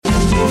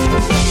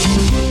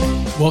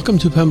Welcome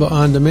to Pemba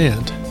On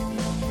Demand.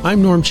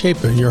 I'm Norm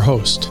Chapin, your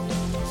host.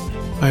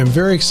 I am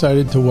very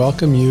excited to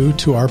welcome you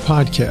to our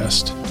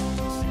podcast.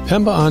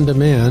 Pemba On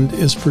Demand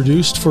is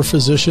produced for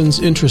physicians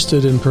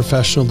interested in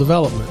professional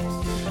development.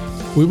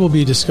 We will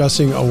be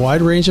discussing a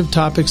wide range of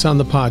topics on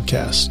the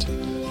podcast.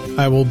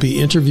 I will be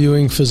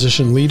interviewing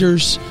physician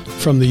leaders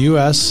from the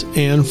U.S.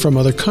 and from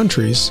other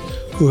countries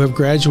who have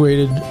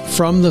graduated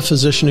from the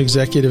Physician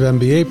Executive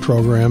MBA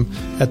program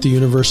at the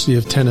University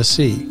of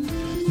Tennessee.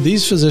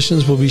 These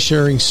physicians will be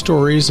sharing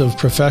stories of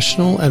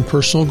professional and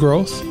personal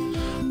growth,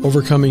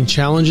 overcoming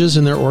challenges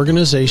in their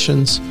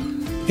organizations,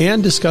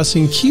 and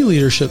discussing key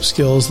leadership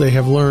skills they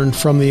have learned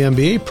from the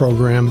MBA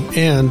program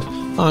and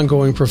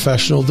ongoing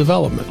professional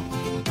development.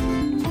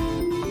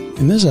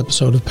 In this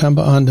episode of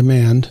Pemba On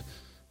Demand,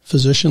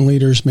 Physician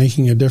Leaders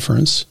Making a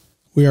Difference,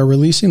 we are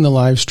releasing the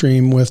live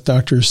stream with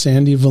Dr.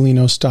 Sandy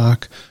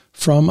Volino-Stock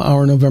from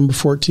our November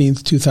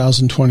 14th,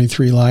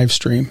 2023 live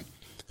stream.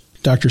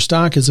 Dr.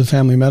 Stock is a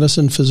family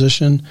medicine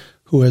physician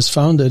who has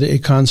founded a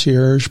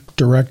Concierge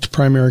direct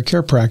primary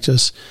care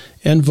practice,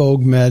 En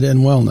Vogue Med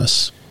and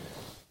Wellness.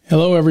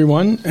 Hello,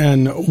 everyone,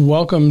 and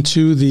welcome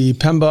to the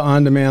Pemba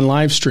On Demand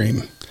live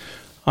stream.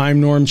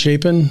 I'm Norm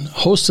Chapin,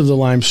 host of the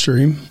live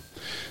stream.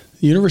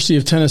 The University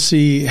of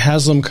Tennessee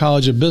Haslam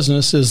College of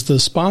Business is the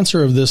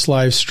sponsor of this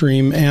live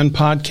stream and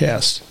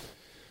podcast.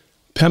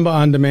 Pemba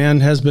On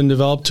Demand has been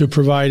developed to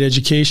provide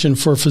education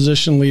for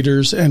physician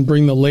leaders and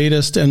bring the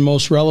latest and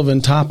most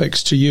relevant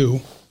topics to you.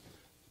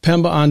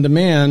 Pemba On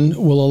Demand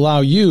will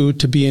allow you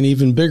to be an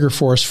even bigger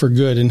force for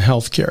good in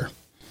healthcare.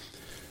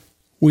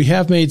 We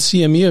have made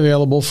CME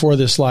available for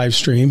this live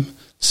stream.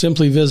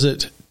 Simply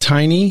visit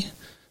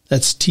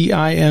that's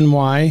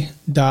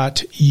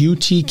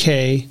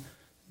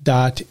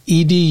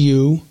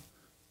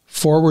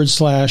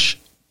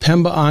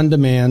tiny.utk.edu/Pemba On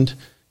Demand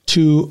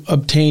to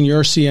obtain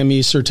your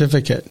CME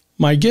certificate.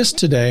 My guest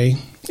today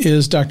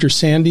is Dr.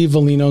 Sandy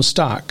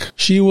Volino-Stock.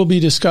 She will be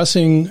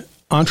discussing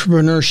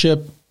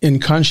entrepreneurship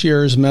in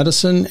concierge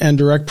medicine and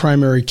direct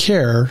primary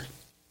care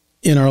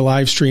in our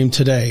live stream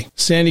today.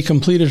 Sandy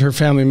completed her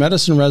family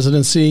medicine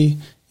residency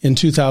in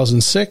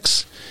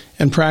 2006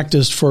 and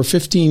practiced for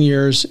 15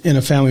 years in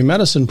a family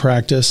medicine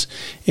practice,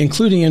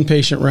 including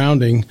inpatient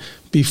rounding,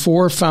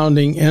 before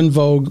founding En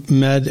Vogue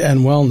Med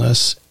and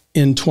Wellness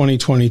in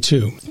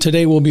 2022.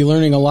 Today, we'll be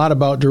learning a lot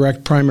about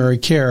direct primary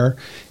care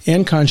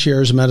and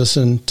concierge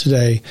medicine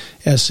today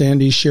as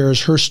Sandy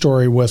shares her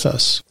story with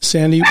us.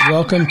 Sandy,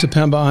 welcome to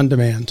Pemba On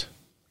Demand.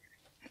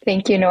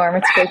 Thank you, Norm.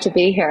 It's great to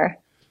be here.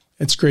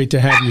 It's great to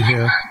have you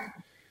here.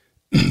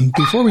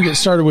 Before we get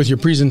started with your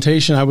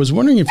presentation, I was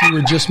wondering if you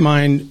would just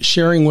mind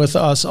sharing with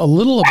us a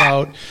little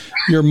about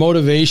your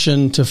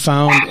motivation to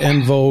found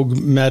En Vogue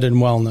Med and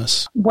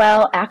Wellness.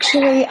 Well,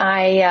 actually,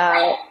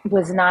 I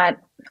was not...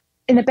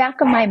 In the back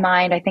of my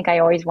mind, I think I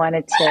always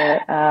wanted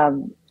to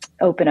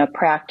open a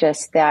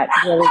practice that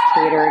really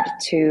catered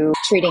to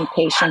treating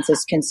patients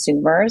as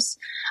consumers.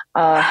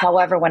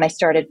 However, when I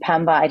started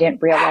Pemba, I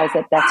didn't realize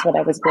that that's what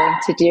I was going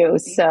to do.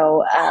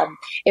 So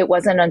it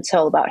wasn't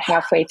until about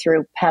halfway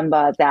through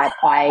Pemba that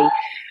I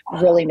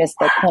really missed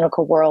the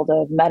clinical world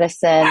of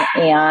medicine,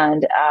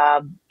 and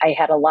I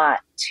had a lot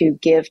to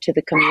give to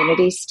the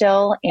community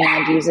still,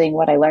 and using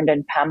what I learned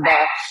in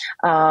Pemba,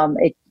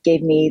 it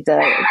gave me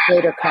the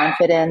greater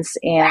confidence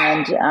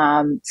and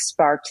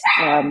sparked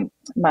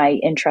my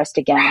interest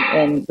again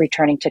in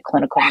returning to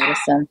clinical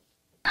medicine.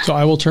 So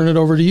I will turn it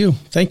over to you.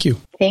 Thank you.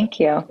 Thank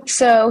you.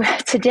 So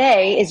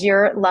today is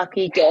your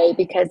lucky day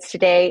because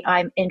today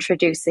I'm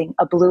introducing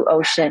a blue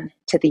ocean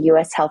to the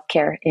U.S.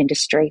 healthcare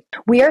industry.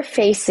 We are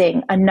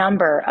facing a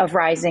number of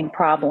rising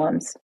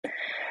problems.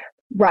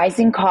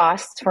 Rising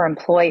costs for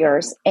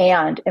employers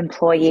and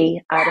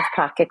employee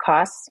out-of-pocket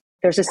costs.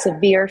 There's a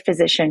severe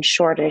physician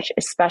shortage,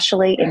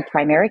 especially in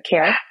primary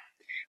care.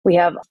 We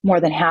have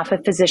more than half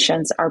of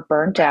physicians are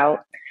burnt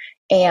out,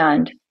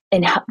 and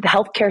the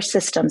healthcare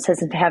systems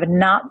have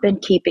not been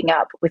keeping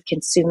up with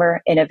consumer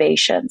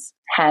innovations.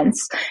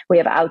 Hence, we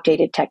have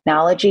outdated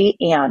technology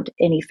and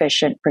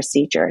inefficient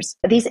procedures.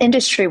 These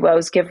industry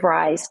woes give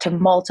rise to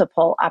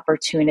multiple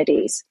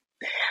opportunities.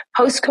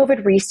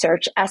 Post-COVID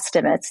research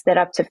estimates that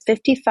up to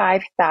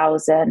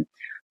 55,000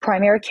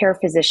 primary care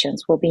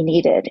physicians will be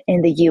needed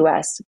in the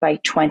U.S. by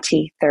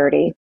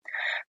 2030.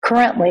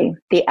 Currently,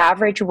 the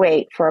average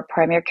wait for a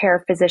primary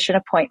care physician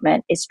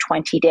appointment is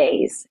 20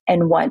 days,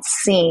 and once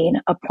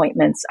seen,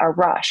 appointments are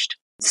rushed.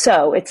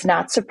 So it's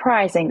not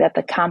surprising that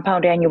the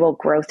compound annual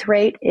growth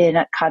rate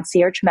in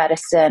concierge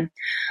medicine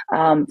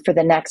for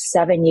the next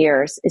 7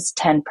 years is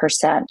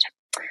 10%.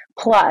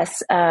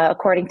 Plus,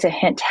 according to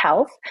Hint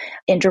Health,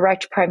 in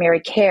direct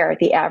primary care,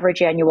 the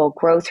average annual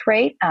growth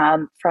rate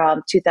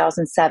from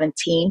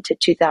 2017 to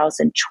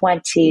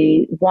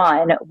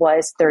 2021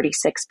 was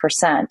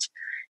 36%.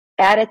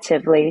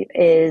 Additively,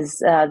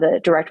 the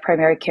direct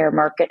primary care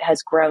market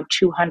has grown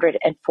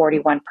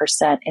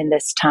 241% in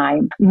this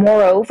time.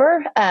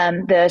 Moreover,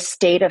 the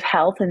state of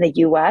health in the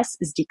U.S.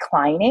 is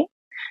declining,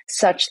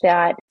 such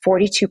that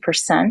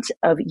 42%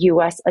 of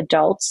U.S.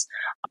 adults,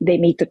 they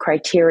meet the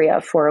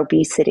criteria for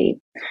obesity.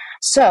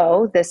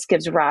 So this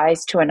gives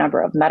rise to a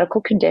number of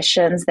medical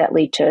conditions that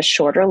lead to a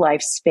shorter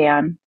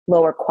lifespan,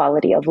 lower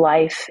quality of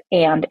life,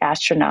 and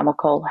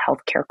astronomical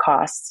healthcare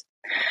costs.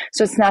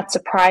 So it's not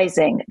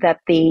surprising that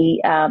the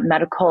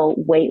medical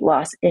weight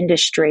loss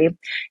industry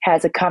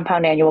has a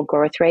compound annual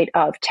growth rate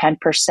of 10%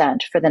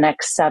 for the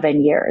next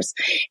 7 years.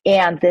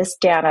 And this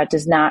data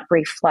does not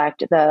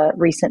reflect the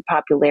recent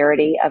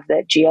popularity of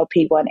the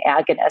GLP-1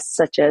 agonists,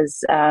 such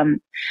as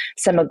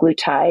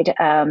semaglutide,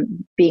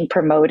 being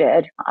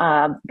promoted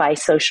by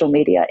social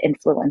media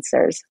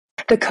influencers.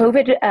 The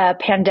COVID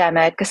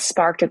pandemic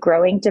sparked a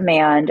growing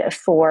demand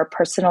for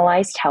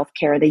personalized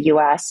healthcare in the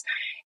U.S.,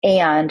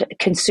 and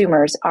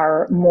consumers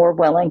are more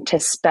willing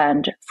to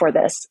spend for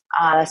this,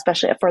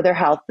 especially for their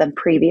health, than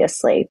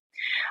previously.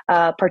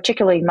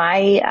 Particularly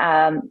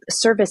my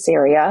service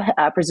area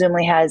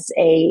presumably has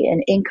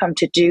an income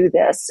to do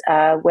this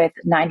with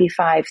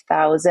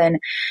 $95,000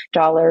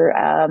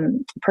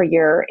 per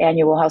year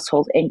annual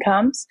household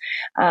incomes,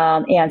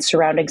 and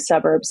surrounding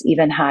suburbs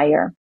even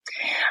higher.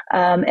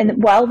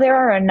 And while there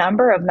are a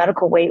number of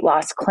medical weight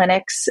loss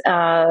clinics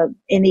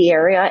in the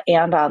area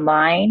and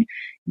online,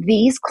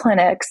 these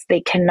clinics, they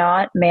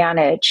cannot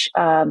manage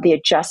the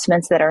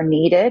adjustments that are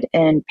needed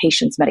in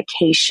patients'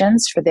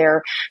 medications for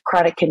their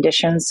chronic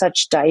conditions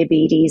such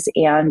diabetes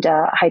and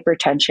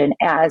hypertension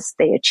as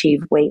they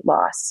achieve weight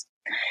loss.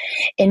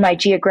 In my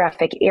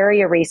geographic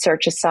area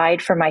research,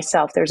 aside from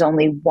myself, there's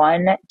only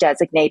one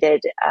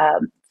designated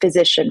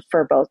physician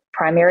for both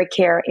primary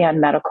care and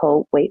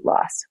medical weight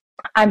loss.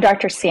 I'm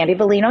Dr. Sandy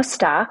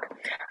Valino-Stock.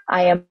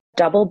 I am a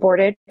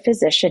double-boarded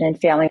physician in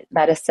family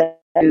medicine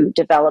who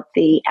developed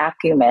the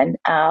acumen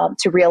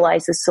to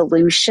realize the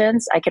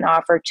solutions I can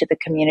offer to the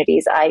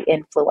communities I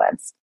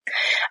influence.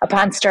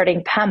 Upon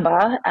starting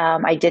Pemba,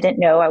 I didn't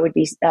know I would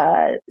be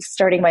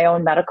starting my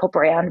own medical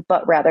brand,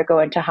 but rather go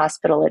into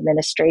hospital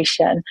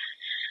administration.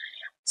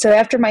 So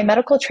after my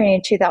medical training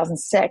in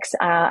 2006,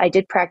 I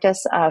did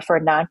practice for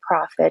a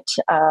nonprofit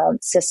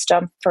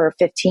system for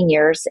 15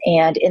 years.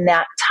 And in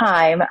that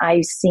time,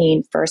 I've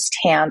seen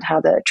firsthand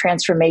how the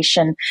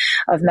transformation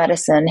of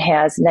medicine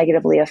has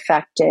negatively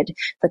affected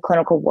the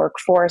clinical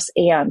workforce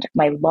and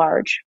my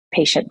large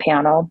patient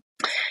panel.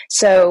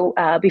 So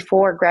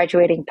before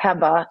graduating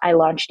Pemba, I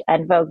launched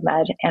Envogue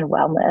Med and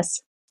Wellness.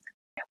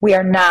 We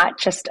are not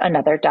just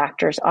another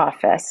doctor's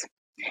office.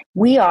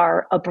 We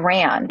are a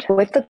brand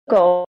with the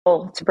goal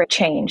to bring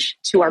change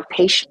to our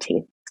patient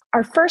team.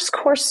 Our first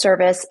core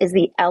service is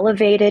the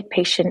elevated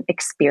patient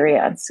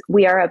experience.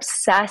 We are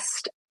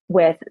obsessed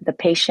with the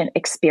patient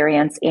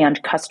experience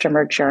and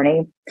customer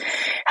journey.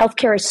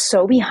 Healthcare is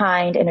so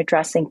behind in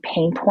addressing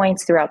pain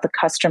points throughout the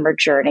customer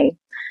journey,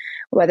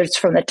 whether it's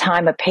from the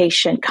time a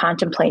patient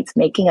contemplates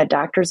making a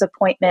doctor's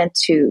appointment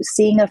to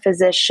seeing a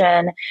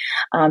physician,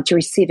 to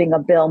receiving a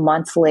bill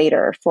months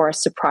later for a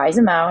surprise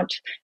amount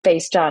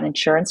based on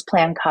insurance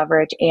plan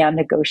coverage and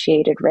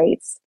negotiated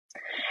rates.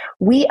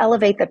 We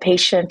elevate the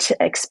patient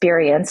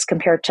experience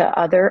compared to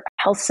other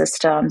health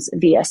systems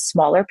via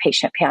smaller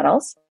patient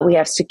panels. We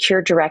have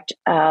secure direct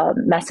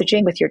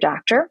messaging with your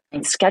doctor,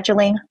 and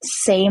scheduling,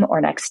 same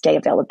or next day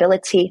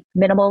availability,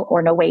 minimal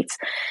or no waits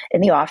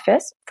in the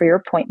office for your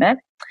appointment,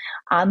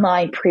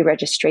 online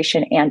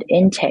pre-registration and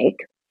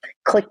intake,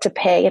 click to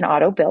pay and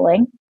auto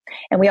billing.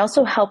 And we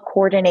also help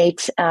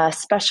coordinate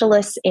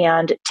specialists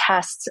and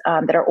tests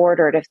that are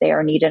ordered if they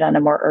are needed on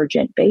a more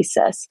urgent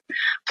basis.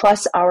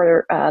 Plus,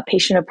 our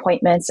patient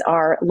appointments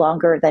are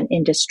longer than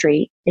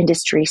industry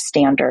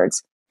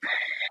standards.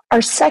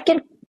 Our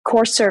second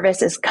core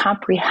service is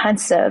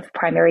comprehensive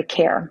primary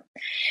care.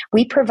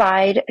 We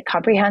provide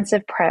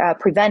comprehensive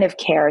preventive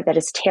care that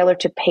is tailored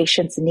to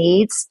patients'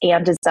 needs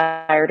and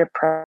desired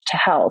approach to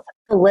health,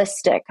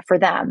 holistic for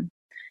them.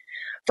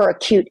 For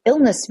acute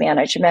illness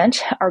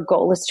management, our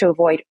goal is to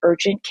avoid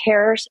urgent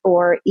cares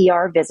or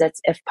ER visits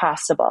if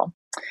possible.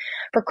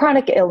 For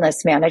chronic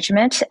illness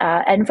management,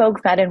 Envogue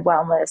Med and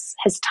Wellness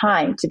has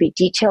time to be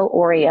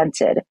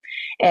detail-oriented,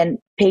 and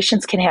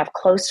patients can have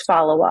close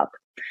follow-up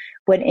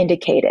when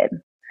indicated.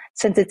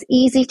 Since it's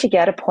easy to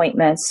get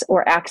appointments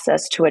or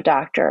access to a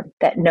doctor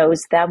that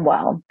knows them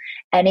well,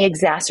 any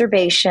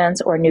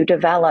exacerbations or new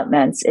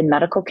developments in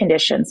medical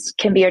conditions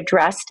can be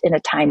addressed in a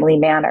timely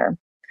manner.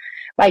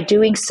 By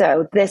doing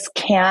so, this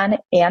can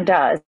and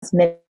does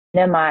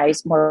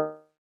minimize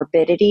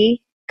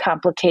morbidity,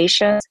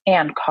 complications,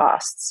 and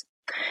costs.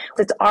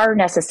 If it's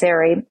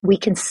necessary, we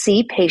can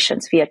see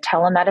patients via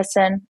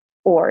telemedicine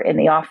or in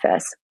the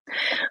office.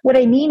 What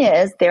I mean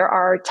is there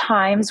are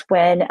times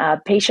when a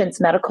patient's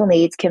medical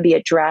needs can be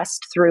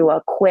addressed through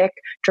a quick,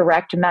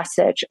 direct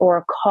message or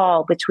a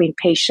call between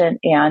patient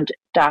and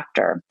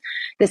doctor.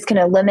 This can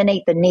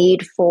eliminate the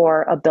need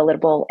for a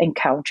billable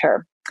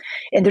encounter.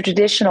 In the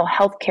traditional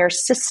healthcare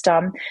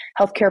system,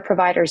 healthcare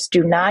providers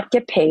do not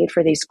get paid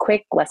for these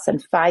quick, less than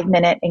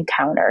 5-minute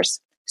encounters.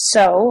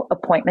 So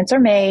appointments are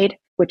made,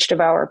 which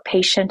devour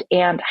patient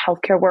and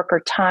healthcare worker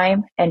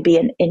time and be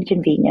an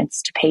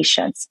inconvenience to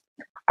patients.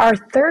 Our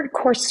third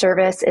core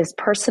service is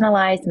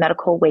personalized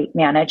medical weight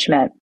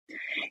management.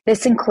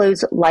 This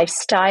includes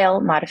lifestyle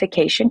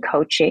modification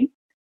coaching,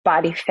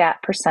 body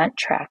fat percent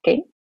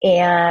tracking,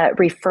 and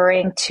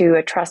referring to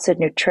a trusted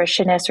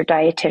nutritionist or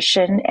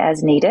dietitian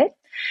as needed,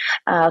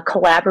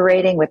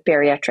 collaborating with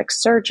bariatric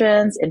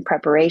surgeons in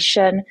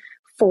preparation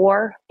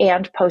for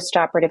and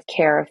postoperative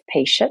care of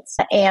patients,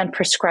 and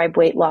prescribe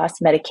weight loss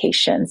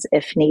medications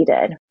if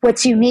needed.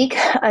 What's unique,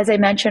 as I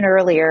mentioned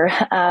earlier,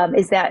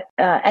 is that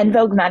En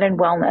Vogue Med and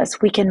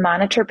Wellness, we can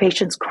monitor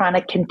patients'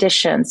 chronic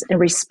conditions in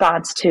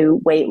response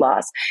to weight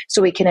loss,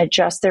 so we can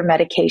adjust their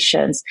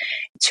medications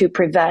to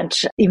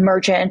prevent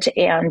emergent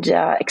and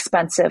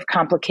expensive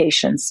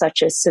complications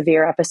such as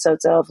severe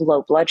episodes of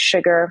low blood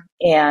sugar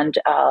and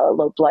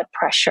low blood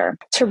pressure.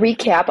 To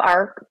recap,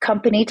 our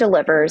company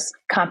delivers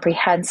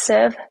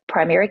comprehensive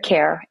primary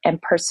care and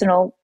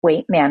personal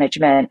weight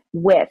management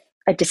with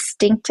a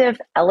distinctive,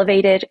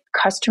 elevated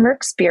customer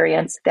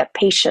experience that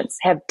patients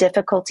have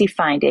difficulty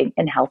finding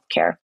in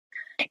healthcare.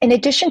 In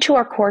addition to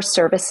our core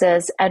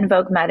services, En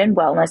Vogue Med and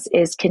Wellness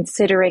is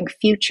considering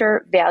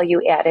future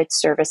value-added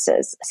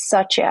services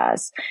such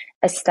as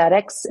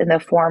aesthetics in the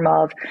form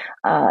of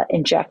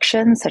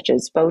injections such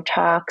as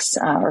Botox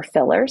or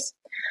fillers,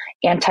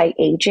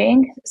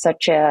 anti-aging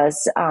such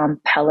as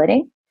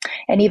pelleting,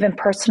 and even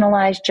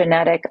personalized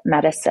genetic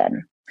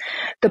medicine.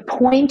 The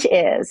point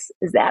is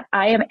that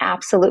I am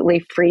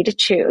absolutely free to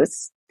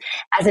choose.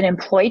 As an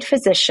employed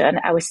physician,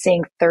 I was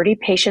seeing 30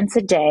 patients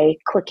a day,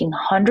 clicking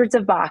hundreds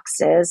of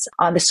boxes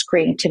on the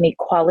screen to meet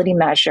quality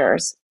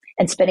measures,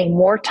 and spending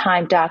more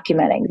time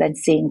documenting than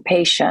seeing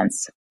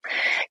patients.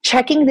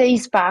 Checking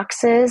these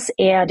boxes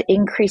and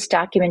increased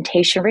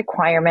documentation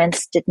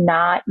requirements did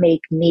not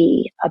make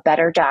me a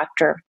better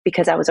doctor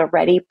because I was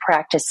already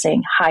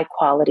practicing high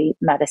quality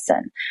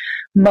medicine.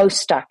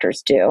 Most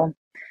doctors do.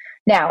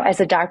 Now, as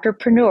a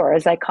doctorpreneur,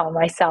 as I call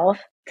myself,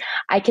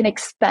 I can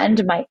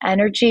expend my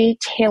energy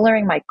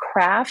tailoring my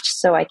craft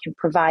so I can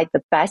provide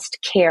the best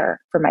care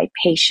for my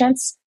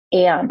patients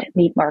and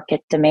meet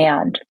market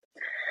demand.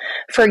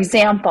 For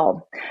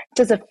example,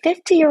 does a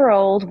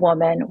 50-year-old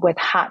woman with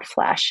hot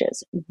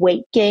flashes,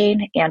 weight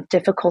gain, and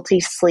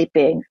difficulty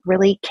sleeping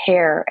really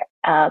care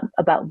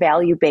about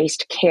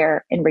value-based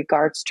care in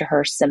regards to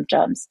her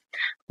symptoms?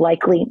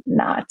 Likely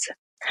not.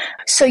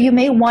 So you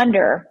may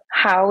wonder,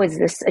 how is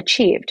this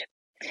achieved?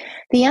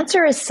 The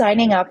answer is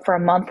signing up for a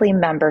monthly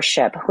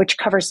membership, which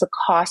covers the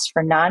cost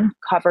for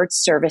non-covered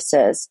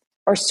services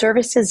or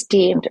services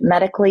deemed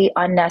medically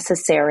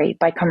unnecessary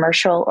by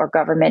commercial or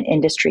government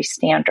industry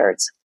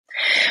standards.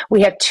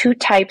 We have two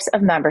types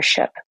of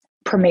membership: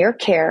 Premier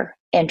Care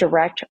and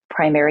Direct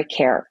Primary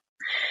Care.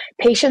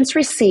 Patients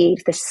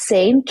receive the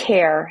same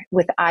care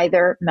with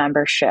either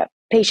membership.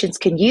 Patients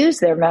can use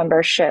their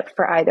membership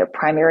for either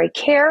primary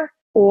care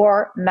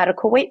or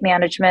medical weight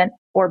management,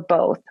 or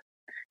both.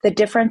 The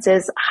difference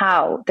is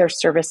how their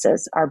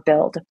services are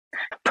billed.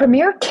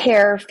 Premier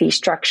Care fee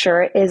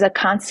structure is a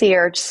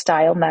concierge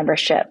style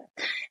membership.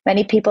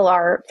 Many people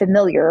are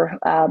familiar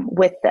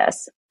with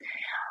this.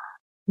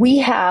 We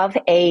have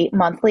a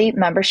monthly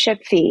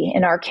membership fee.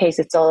 In our case,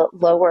 it's a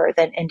lower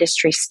than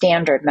industry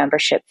standard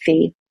membership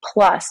fee,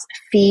 plus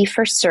fee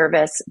for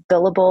service,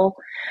 billable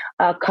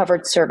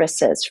covered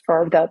services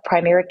for the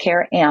primary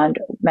care and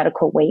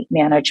medical weight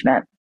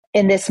management.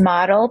 In this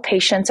model,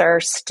 patients are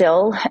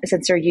still,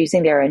 since they're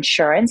using their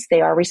insurance, they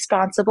are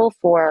responsible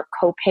for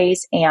copays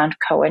and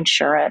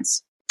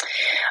coinsurance.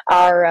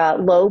 Our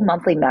low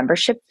monthly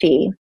membership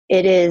fee,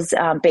 it is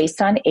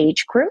based on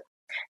age group.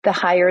 The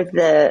higher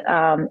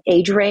the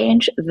age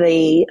range,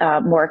 the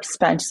more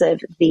expensive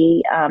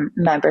the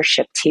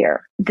membership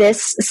tier.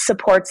 This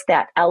supports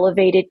that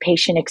elevated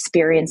patient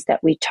experience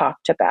that we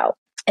talked about.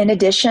 In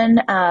addition,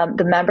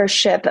 the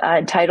membership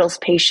entitles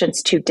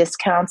patients to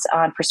discounts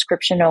on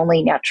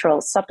prescription-only natural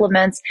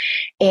supplements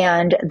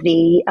and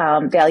the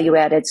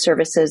value-added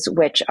services,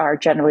 which are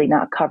generally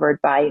not covered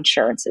by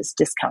insurances,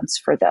 discounts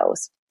for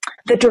those.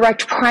 The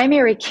direct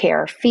primary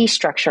care fee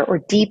structure, or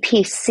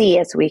DPC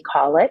as we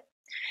call it,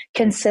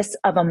 consists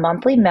of a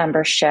monthly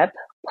membership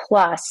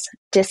plus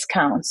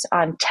discounts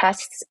on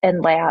tests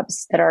and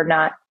labs that are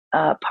not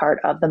part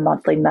of the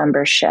monthly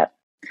membership.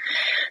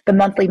 The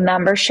monthly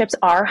memberships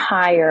are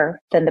higher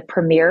than the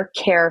Premier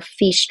Care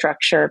fee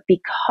structure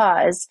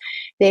because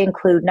they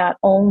include not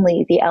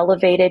only the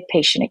elevated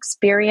patient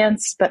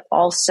experience, but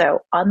also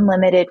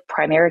unlimited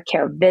primary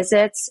care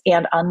visits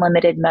and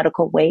unlimited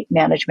medical weight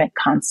management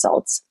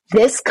consults.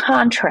 This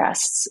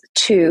contrasts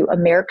to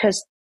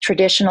America's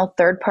traditional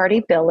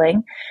third-party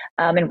billing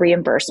and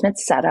reimbursement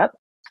setup,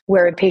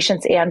 where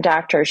patients and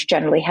doctors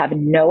generally have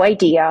no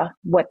idea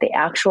what the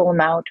actual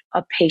amount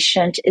a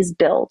patient is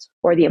billed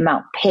or the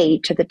amount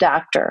paid to the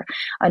doctor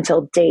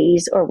until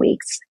days or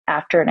weeks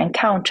after an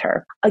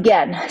encounter.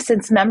 Again,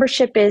 since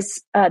membership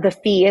is the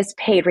fee is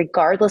paid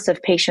regardless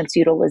of patient's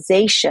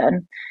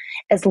utilization,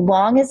 as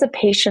long as a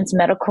patient's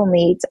medical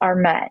needs are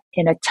met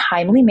in a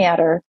timely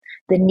manner,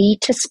 the need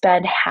to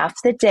spend half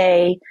the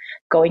day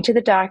going to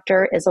the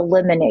doctor is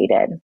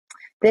eliminated.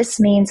 This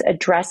means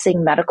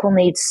addressing medical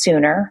needs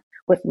sooner,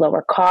 with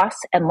lower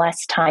costs and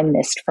less time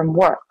missed from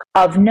work.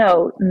 Of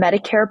note,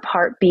 Medicare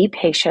Part B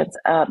patients,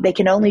 they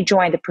can only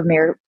join the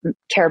primary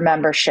care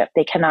membership.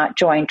 They cannot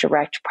join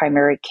direct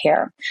primary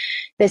care.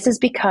 This is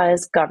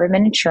because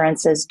government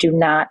insurances do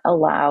not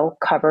allow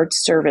covered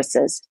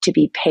services to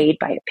be paid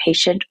by a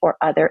patient or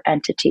other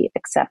entity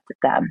except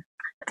them.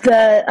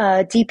 The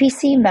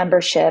DPC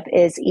membership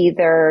is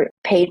either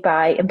paid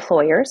by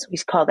employers, we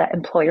call that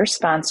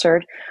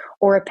employer-sponsored,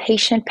 or a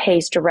patient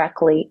pays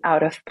directly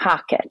out of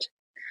pocket.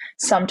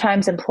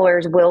 Sometimes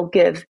employers will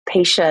give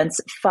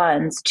patients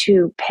funds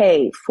to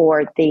pay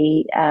for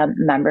the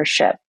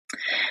membership.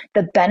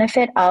 The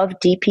benefit of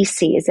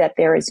DPC is that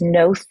there is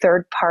no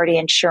third-party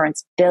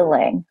insurance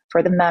billing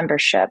for the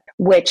membership,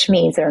 which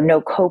means there are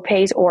no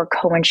copays or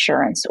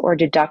coinsurance or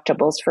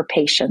deductibles for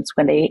patients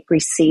when they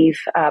receive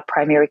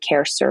primary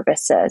care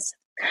services.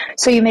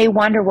 So you may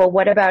wonder, well,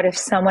 what about if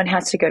someone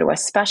has to go to a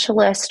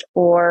specialist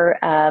or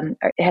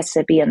has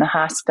to be in the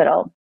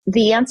hospital?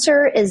 The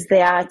answer is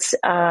that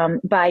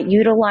by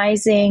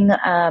utilizing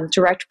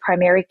direct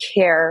primary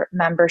care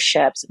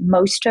memberships,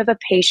 most of a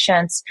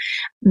patient's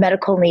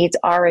medical needs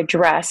are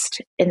addressed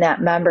in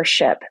that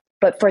membership.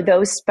 But for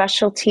those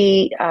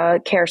specialty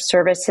care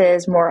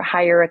services, more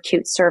higher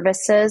acute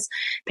services,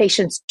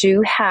 patients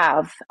do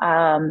have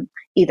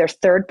either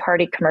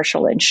third-party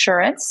commercial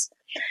insurance,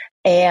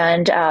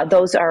 and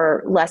those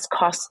are less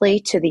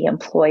costly to the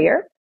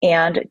employer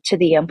and to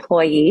the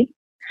employee.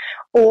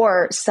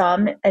 Or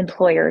some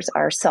employers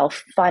are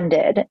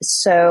self-funded,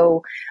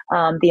 so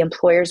the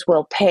employers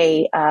will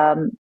pay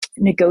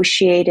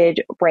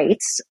negotiated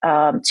rates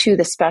to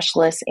the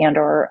specialist and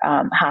or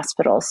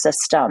hospital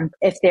system.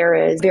 If there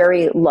is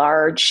very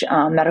large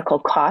medical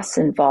costs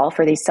involved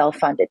for these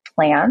self-funded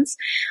plans,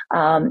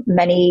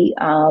 many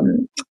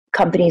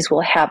companies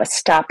will have a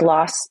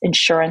stop-loss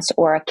insurance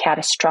or a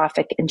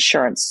catastrophic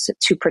insurance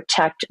to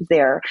protect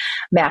their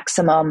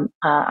maximum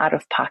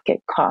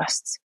out-of-pocket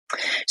costs.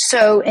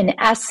 So in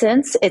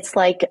essence, it's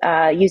like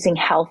using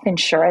health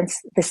insurance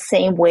the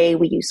same way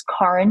we use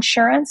car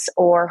insurance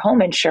or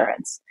home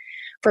insurance.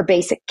 For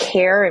basic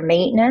care and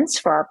maintenance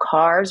for our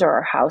cars or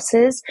our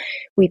houses,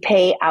 we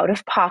pay out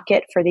of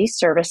pocket for these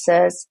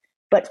services.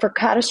 But for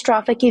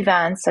catastrophic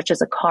events such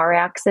as a car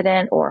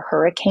accident or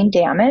hurricane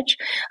damage,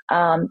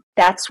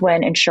 that's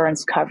when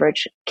insurance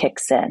coverage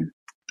kicks in.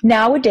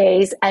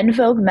 Nowadays, En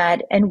Vogue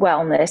Med and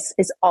Wellness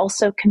is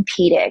also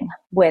competing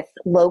with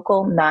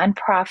local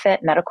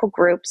nonprofit medical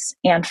groups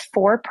and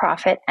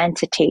for-profit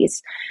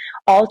entities,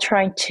 all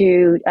trying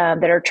to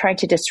that are trying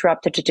to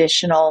disrupt the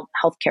traditional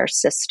healthcare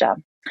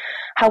system.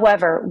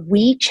 However,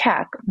 we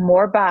check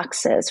more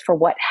boxes for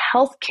what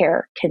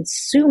healthcare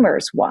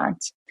consumers want.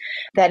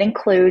 That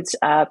includes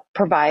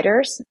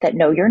providers that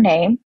know your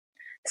name,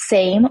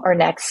 same or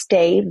next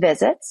day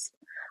visits,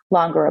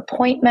 longer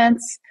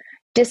appointments,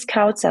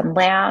 discounts on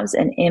labs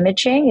and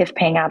imaging if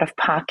paying out of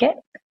pocket,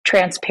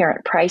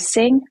 transparent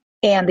pricing,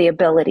 and the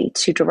ability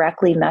to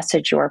directly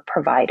message your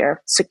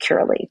provider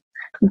securely.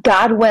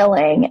 God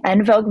willing,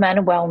 En Vogue Men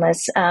and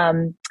Wellness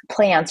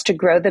plans to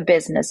grow the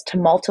business to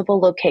multiple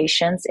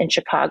locations in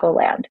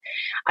Chicagoland.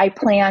 I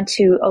plan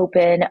to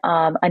open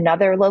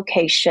another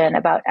location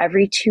about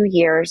every 2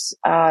 years,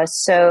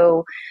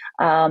 so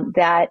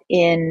that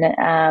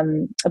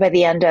by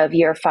the end of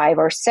year 5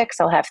 or 6,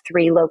 I'll have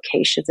 3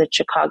 locations at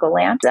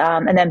Chicagoland,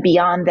 and then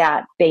beyond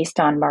that, based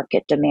on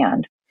market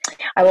demand.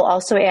 I will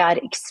also add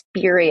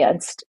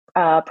experienced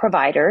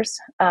providers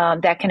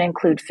that can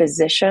include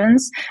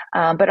physicians,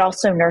 but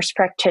also nurse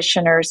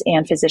practitioners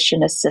and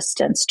physician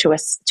assistants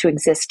to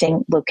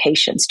existing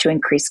locations to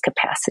increase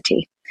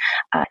capacity.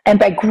 And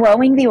by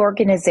growing the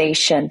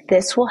organization,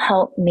 this will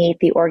help meet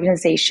the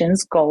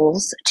organization's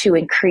goals to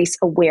increase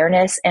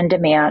awareness and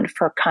demand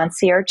for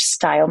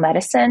concierge-style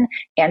medicine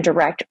and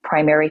direct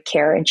primary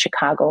care in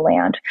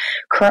Chicagoland.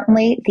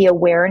 Currently, the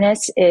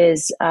awareness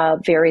is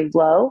very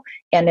low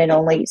and in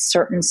only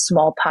certain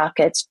small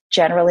pockets,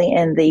 generally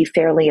in the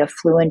fairly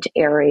affluent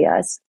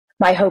areas.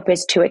 My hope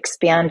is to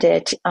expand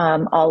it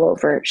all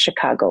over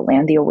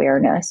Chicagoland, the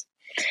awareness.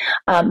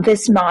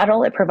 This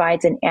model, it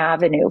provides an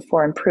avenue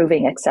for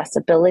improving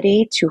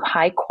accessibility to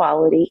high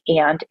quality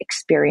and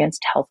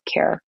experienced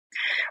healthcare.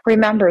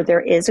 Remember, there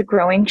is a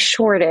growing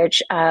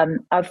shortage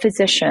of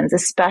physicians,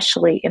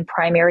 especially in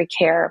primary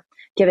care,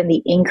 given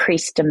the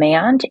increased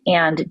demand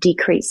and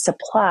decreased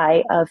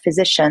supply of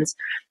physicians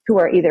who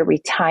are either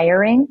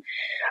retiring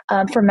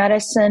for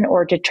medicine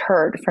or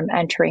deterred from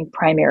entering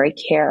primary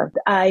care.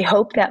 I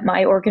hope that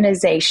my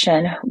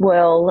organization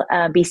will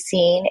be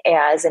seen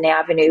as an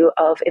avenue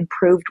of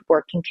improved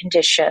working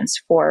conditions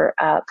for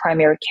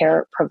primary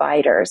care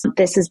providers.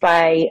 This is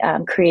by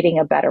creating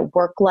a better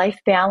work-life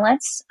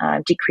balance,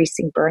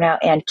 decreasing burnout,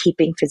 and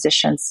keeping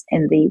physicians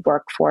in the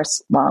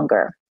workforce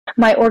longer.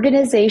 My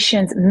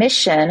organization's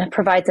mission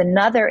provides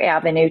another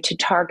avenue to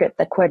target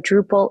the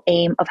quadruple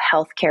aim of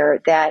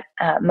healthcare that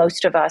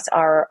most of us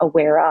are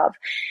aware of.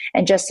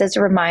 And just as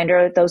a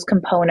reminder, those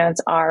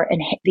components are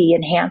the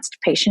enhanced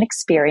patient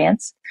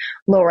experience,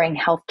 lowering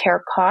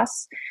healthcare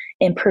costs,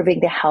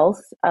 improving the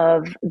health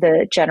of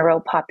the general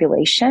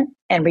population,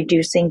 and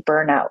reducing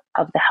burnout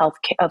of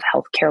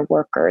healthcare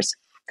workers.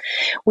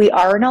 We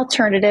are an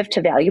alternative to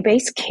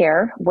value-based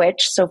care,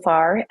 which so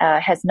far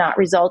has not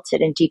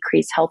resulted in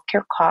decreased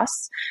healthcare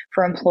costs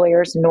for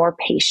employers nor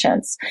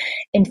patients.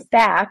 In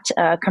fact,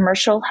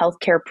 commercial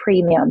healthcare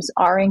premiums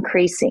are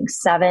increasing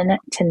 7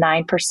 to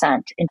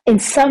 9%. In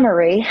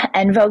summary,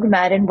 Envogue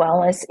Med and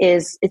Wellness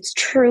it's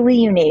truly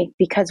unique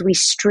because we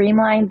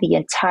streamline the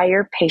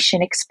entire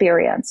patient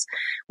experience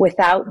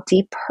without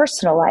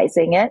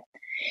depersonalizing it.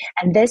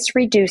 And this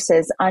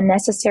reduces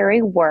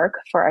unnecessary work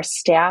for our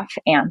staff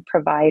and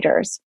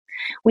providers.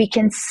 We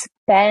can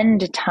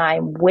spend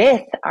time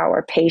with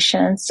our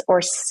patients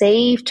or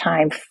save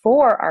time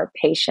for our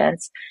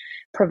patients,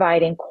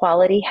 providing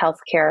quality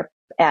healthcare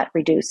at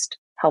reduced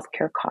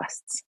healthcare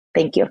costs.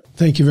 Thank you.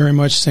 Thank you very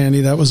much,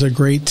 Sandy. That was a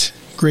great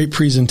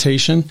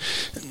presentation.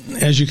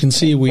 As you can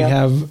see, we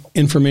have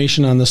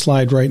information on the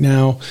slide right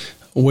now,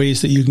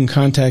 ways that you can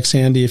contact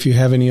Sandy if you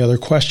have any other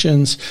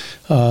questions,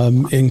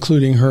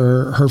 including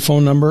her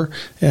phone number.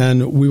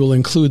 And we will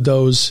include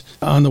those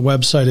on the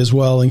website as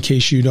well in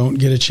case you don't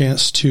get a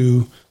chance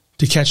to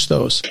catch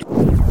those.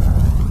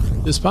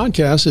 This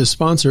podcast is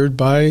sponsored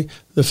by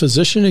the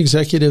Physician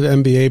Executive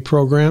MBA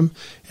program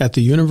at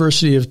the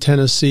University of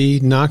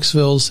Tennessee,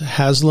 Knoxville's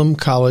Haslam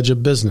College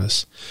of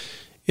Business.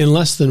 In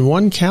less than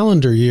 1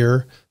 calendar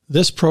year,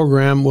 this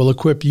program will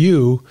equip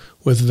you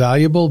with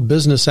valuable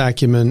business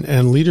acumen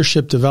and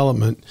leadership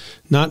development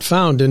not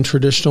found in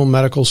traditional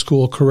medical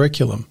school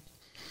curriculum.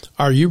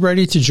 Are you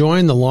ready to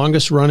join the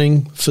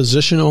longest-running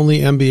physician-only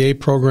MBA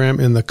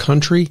program in the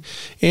country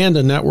and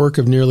a network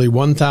of nearly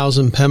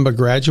 1,000 PEMBA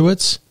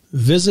graduates?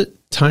 Visit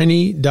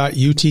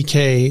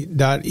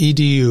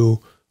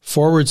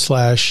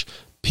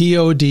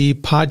tiny.utk.edu/POD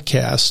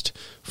podcast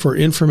for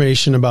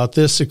information about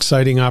this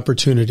exciting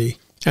opportunity.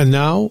 And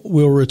now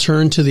we'll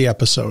return to the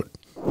episode.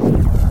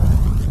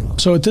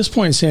 So at this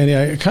point, Sandy,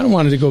 I kind of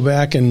wanted to go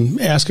back and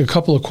ask a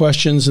couple of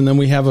questions, and then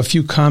we have a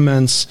few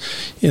comments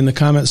in the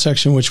comment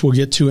section, which we'll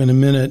get to in a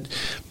minute.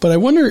 But I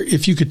wonder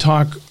if you could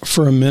talk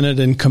for a minute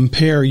and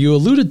compare. You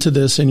alluded to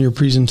this in your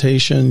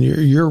presentation,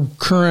 your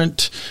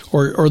current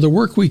or the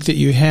work week that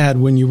you had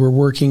when you were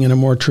working in a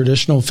more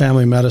traditional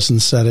family medicine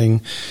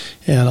setting,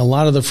 and a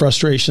lot of the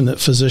frustration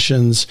that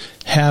physicians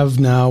have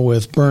now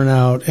with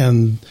burnout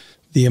and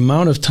the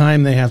amount of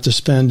time they have to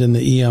spend in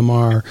the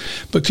EMR.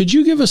 But could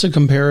you give us a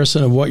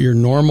comparison of what your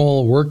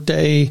normal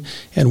workday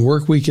and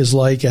work week is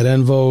like at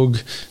Envogue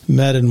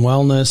Med and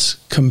Wellness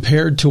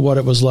compared to what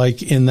it was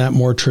like in that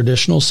more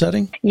traditional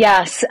setting?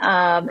 Yes.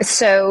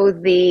 So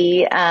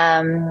the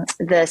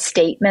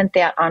statement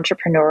that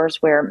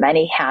entrepreneurs wear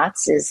many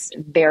hats is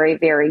very,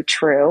 very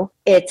true.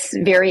 It's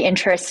very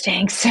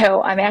interesting.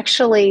 So I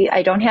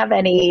don't have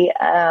any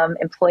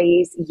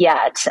employees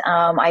yet.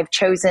 I've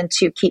chosen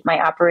to keep my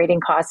operating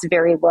costs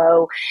very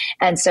low.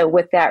 And so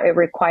with that, it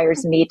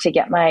requires me to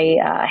get my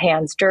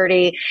hands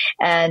dirty.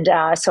 And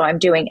so I'm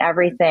doing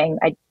everything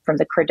from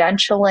the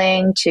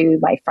credentialing to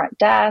my front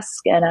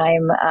desk, and I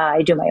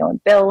do my own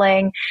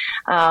billing.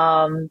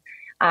 I'm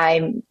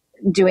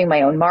doing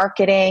my own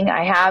marketing.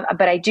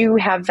 But I do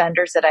have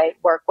vendors that I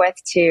work with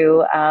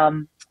to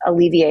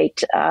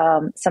alleviate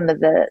some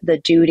of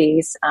the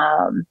duties.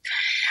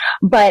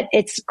 But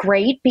it's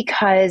great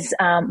because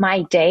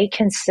my day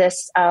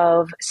consists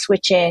of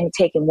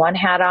taking one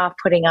hat off,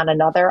 putting on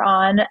another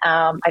on.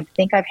 I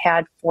think I've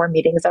had 4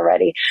 meetings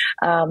already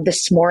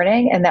this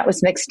morning, and that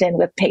was mixed in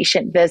with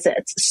patient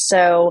visits.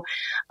 So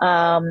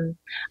I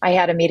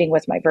had a meeting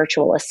with my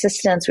virtual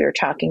assistants. We were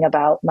talking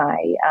about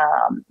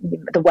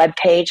the web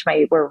page.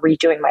 We're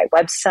redoing my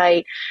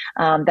website.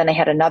 Then I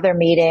had another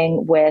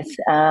meeting with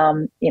a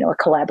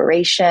collaboration.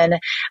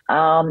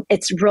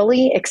 It's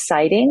really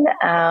exciting.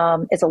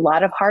 It's a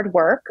lot of hard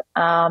work.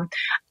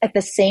 At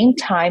the same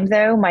time,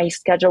 though, my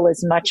schedule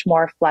is much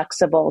more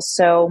flexible.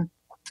 So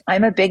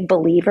I'm a big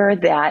believer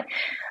that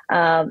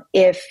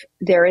if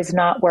there is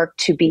not work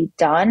to be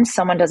done,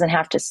 someone doesn't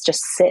have to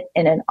just sit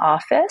in an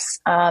office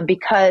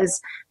because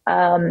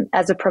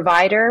as a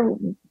provider,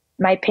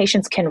 my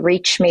patients can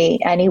reach me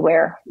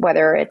anywhere,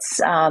 whether it's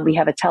we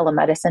have a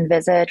telemedicine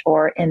visit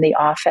or in the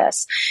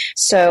office.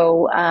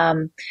 So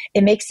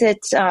it makes it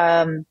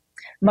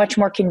much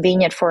more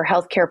convenient for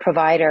healthcare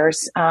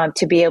providers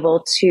to be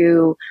able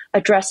to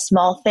address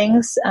small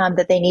things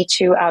that they need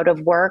to out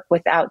of work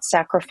without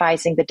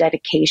sacrificing the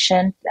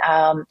dedication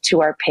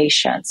to our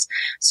patients.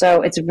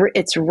 So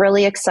it's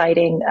really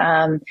exciting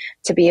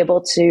to be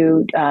able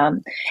to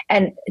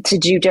and to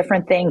do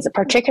different things,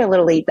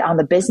 particularly on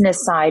the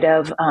business side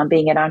of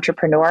being an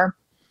entrepreneur.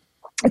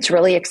 It's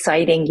really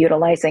exciting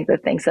utilizing the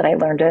things that I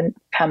learned in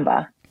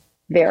PEMBA.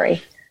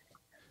 Very.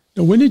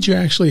 And when did you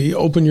actually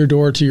open your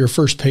door to your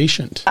first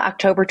patient?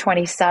 October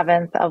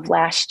 27th of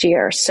last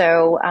year.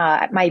 So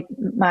my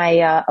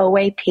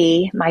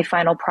OAP, my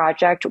final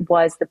project,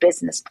 was the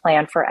business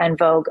plan for En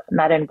Vogue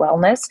Med and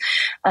Wellness.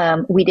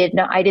 I did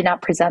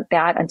not present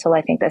that until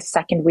I think the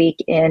second week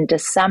in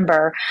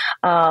December.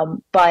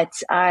 But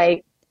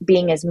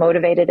being as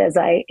motivated as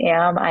I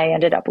am, I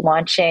ended up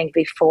launching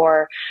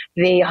before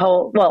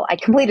I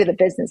completed the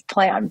business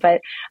plan,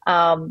 but,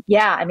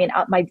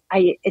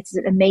 it's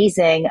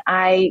amazing.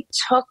 I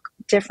took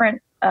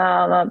different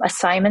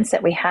assignments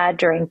that we had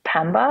during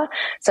PEMBA,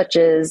 such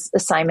as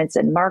assignments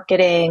in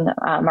marketing,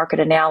 market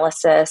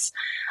analysis,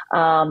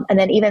 and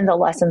then even the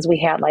lessons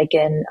we had like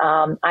in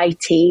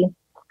IT.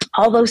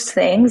 All those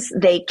things,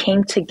 they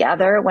came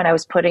together when I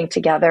was putting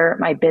together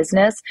my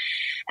business,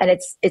 and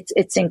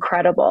it's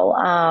incredible.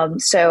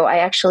 So I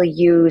actually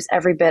use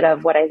every bit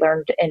of what I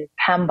learned in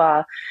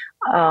PEMBA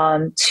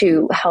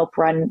to help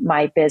run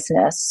my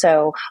business.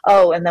 So,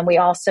 and then we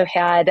also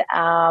had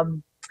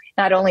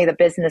not only the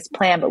business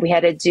plan, but we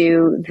had to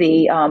do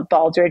the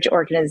Baldrige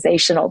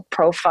organizational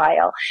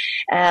profile.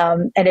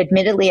 And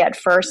admittedly, at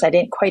first, I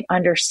didn't quite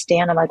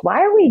understand. I'm like,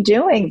 why are we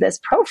doing this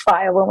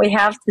profile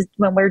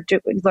when we're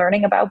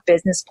learning about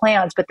business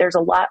plans? But there's a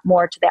lot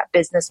more to that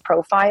business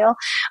profile,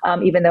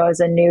 even though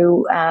it's a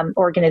new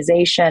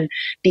organization,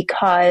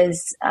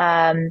 because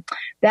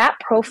that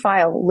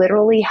profile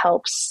literally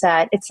helps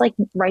it's like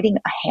writing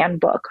a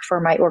handbook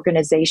for my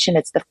organization.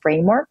 It's the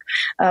framework,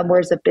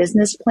 whereas a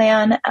business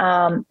plan,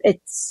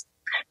 it's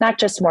not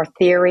just more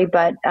theory,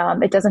 but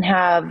it doesn't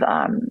have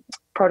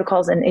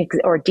protocols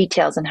or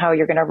details on how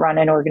you're going to run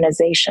an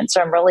organization.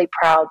 So I'm really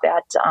proud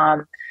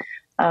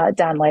that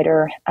Don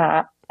Leiter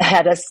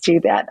had us do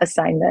that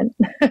assignment.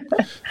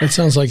 It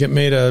sounds like it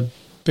made a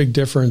big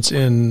difference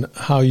in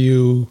how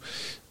you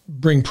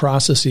bring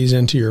processes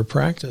into your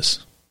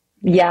practice.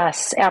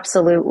 Yes,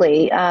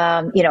 absolutely.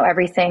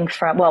 Everything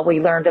from,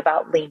 we learned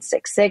about Lean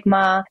Six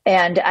Sigma,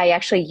 and I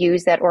actually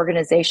use that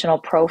organizational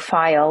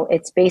profile.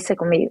 It's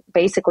basically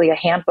a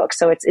handbook.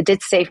 So it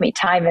did save me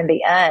time in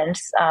the end,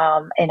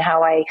 in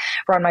how I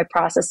run my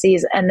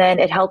processes. And then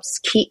it helps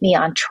keep me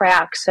on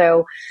track.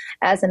 So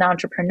as an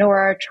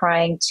entrepreneur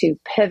trying to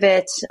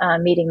pivot,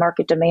 meeting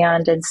market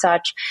demand and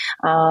such,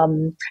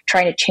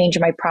 trying to change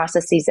my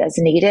processes as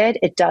needed,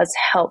 it does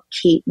help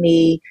keep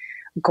me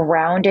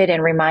grounded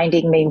and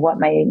reminding me what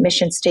my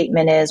mission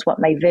statement is, what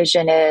my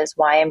vision is,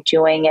 why I'm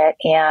doing it,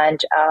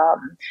 and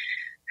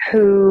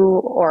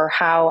who or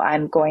how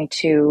I'm going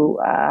to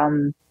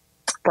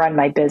run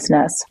my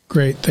business.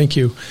 Great. Thank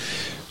you.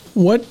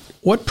 What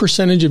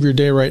percentage of your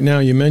day right now,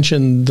 you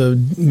mentioned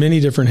the many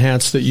different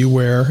hats that you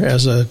wear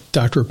as a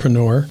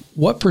doctorpreneur.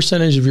 What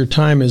percentage of your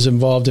time is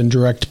involved in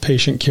direct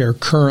patient care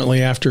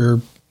currently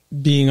after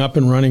being up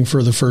and running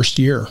for the first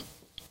year?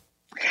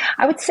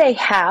 I would say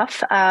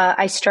half.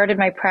 I started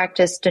my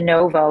practice de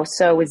novo,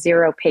 so with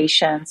 0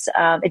 patients.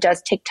 It does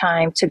take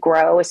time to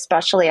grow,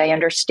 especially I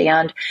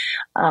understand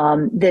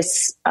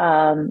this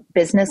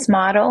business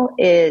model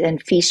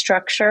and fee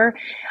structure.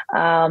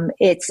 I'm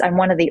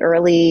one of the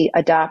early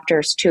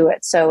adopters to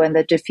it. So in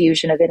the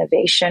diffusion of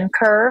innovation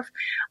curve,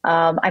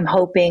 I'm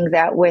hoping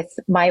that with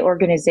my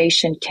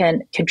organization can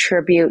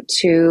contribute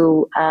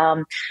to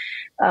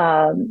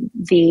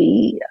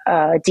the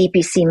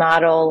DPC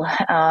model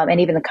and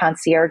even the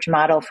concierge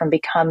model from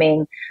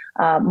becoming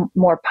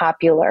more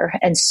popular.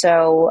 And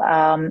so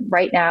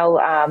right now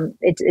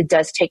it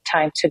does take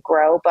time to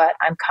grow, but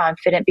I'm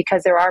confident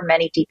because there are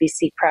many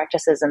DPC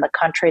practices in the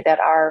country that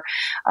are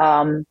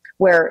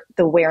where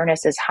the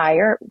awareness is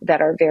higher,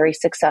 that are very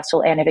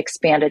successful and have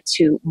expanded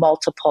to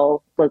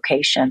multiple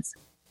locations.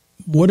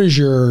 What is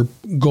your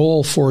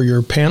goal for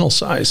your panel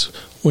size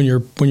when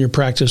your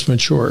practice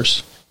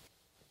matures?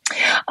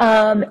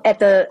 At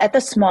the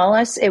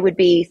smallest, it would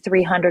be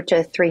 300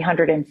 to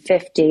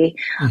 350.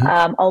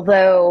 Mm-hmm.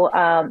 Although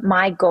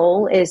my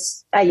goal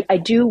is, I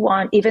do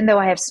want, even though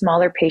I have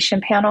smaller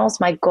patient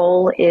panels, my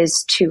goal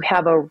is to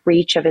have a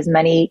reach of as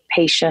many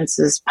patients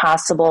as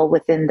possible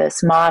within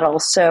this model.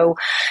 So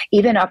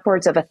even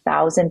upwards of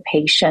 1,000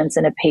 patients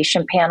in a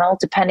patient panel,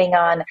 depending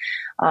on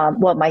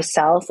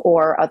myself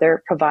or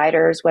other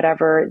providers,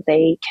 whatever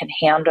they can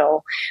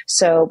handle.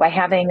 So by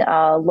having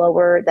a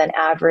lower than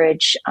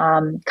average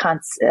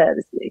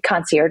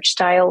concierge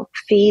style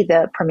fee,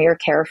 the premier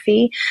care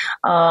fee,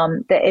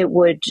 that it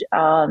would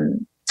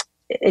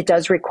it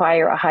does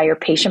require a higher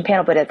patient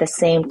panel, but at the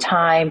same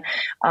time,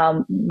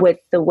 with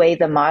the way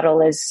the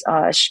model is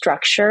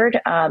structured,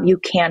 you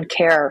can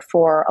care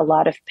for a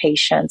lot of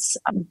patients,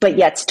 but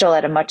yet still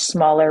at a much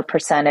smaller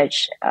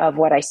percentage of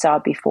what I saw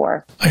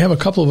before. I have a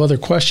couple of other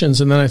questions,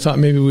 and then I thought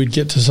maybe we'd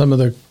get to some of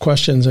the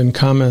questions and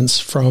comments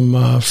from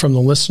the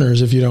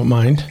listeners, if you don't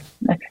mind.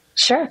 Okay.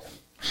 Sure.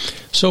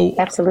 So,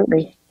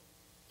 absolutely.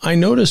 I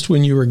noticed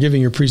when you were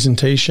giving your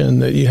presentation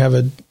that you have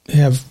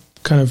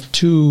kind of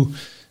two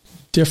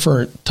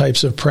different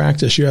types of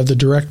practice. You have the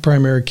direct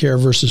primary care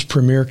versus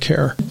premier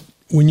care.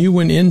 when you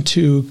went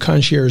into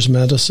concierge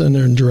medicine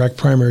and direct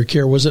primary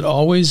care, was it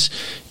always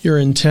your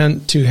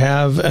intent to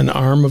have an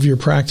arm of your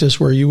practice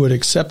where you would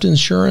accept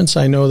insurance?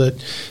 I know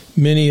that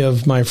many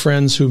of my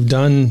friends who've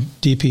done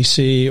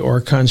DPC or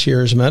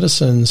concierge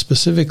medicine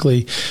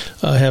specifically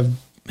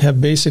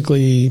have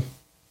basically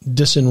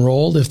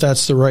disenrolled, if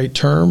that's the right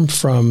term,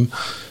 from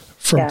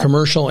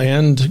commercial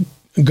and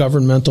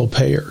governmental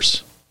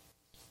payers.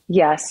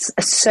 Yes.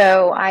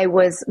 So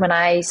when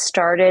I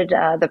started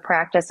the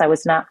practice, I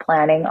was not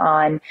planning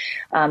on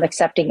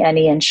accepting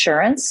any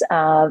insurance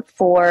to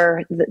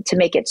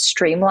make it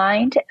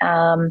streamlined.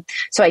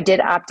 So I did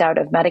opt out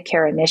of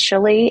Medicare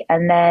initially,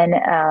 and then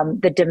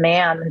the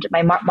demand,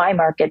 my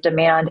market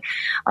demand,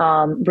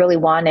 really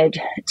wanted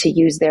to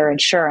use their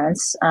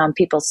insurance.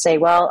 People say,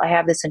 "Well, I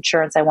have this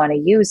insurance, I want to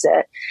use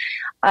it."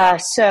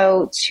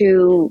 So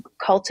to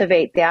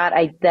cultivate that,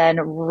 I then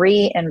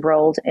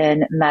re-enrolled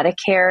in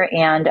Medicare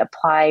and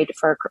applied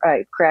for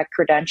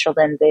credentialed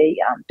in the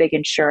big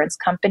insurance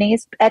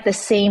companies at the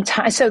same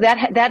time. So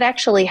that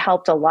actually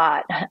helped a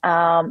lot.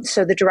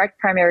 So the direct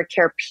primary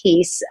care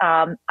piece,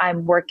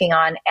 I'm working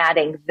on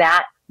adding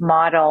that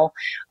model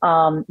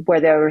where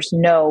there's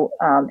no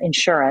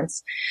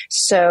insurance.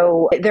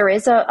 So there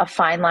is a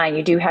fine line.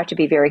 You do have to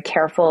be very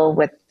careful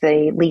with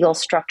the legal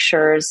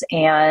structures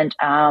and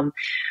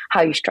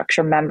how you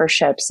structure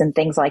memberships and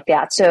things like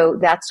that. So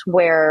that's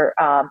where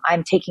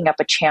I'm taking up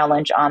a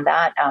challenge on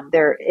that.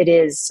 It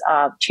is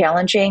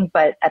challenging,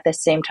 but at the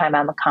same time,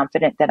 I'm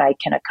confident that I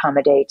can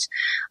accommodate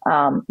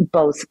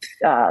both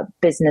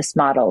business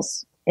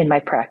models in my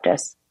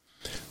practice.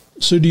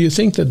 So do you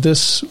think that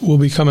this will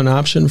become an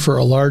option for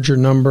a larger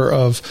number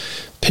of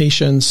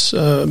patients,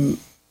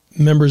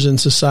 members in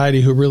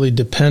society who really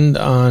depend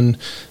on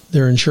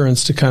their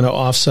insurance to kind of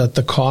offset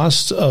the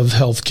cost of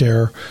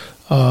healthcare,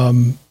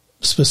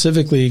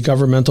 specifically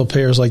governmental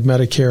payers like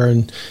Medicare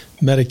and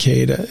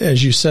Medicaid?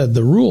 As you said,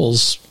 the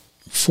rules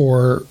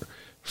for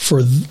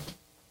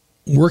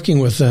working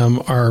with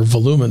them are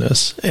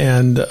voluminous,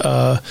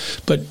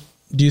 but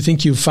do you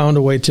think you've found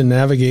a way to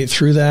navigate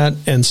through that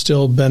and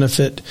still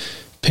benefit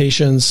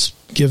patients,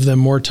 give them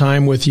more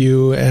time with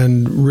you,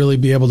 and really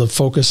be able to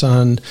focus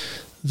on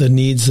the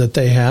needs that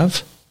they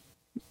have?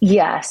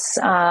 Yes,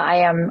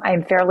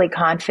 I'm fairly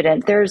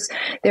confident. There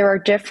are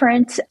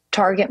different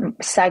target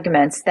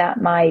segments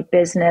that my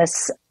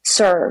business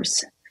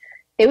serves.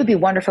 It would be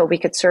wonderful if we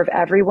could serve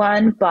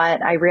everyone,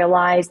 but I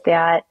realize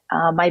that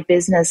my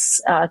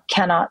business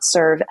cannot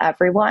serve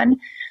everyone.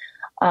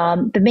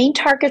 The main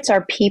targets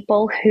are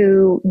people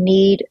who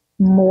need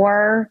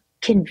more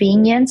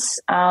convenience,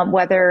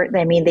 whether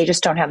they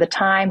just don't have the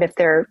time, if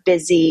they're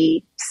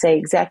busy, say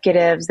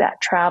executives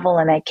that travel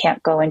and they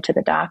can't go into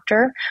the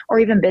doctor, or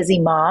even busy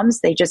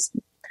moms, they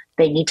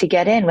need to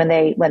get in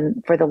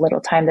when for the little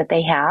time that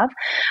they have.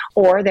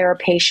 Or there are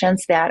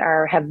patients that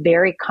have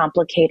very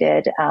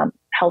complicated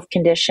health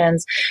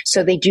conditions,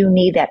 so they do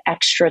need that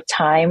extra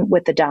time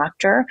with the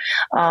doctor.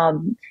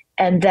 And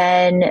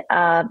then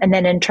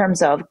in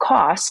terms of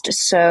cost,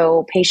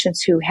 so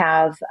patients who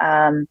have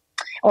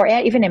or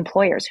even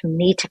employers who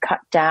need to cut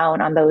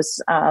down on those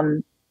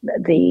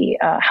the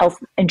health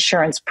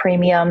insurance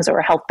premiums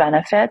or health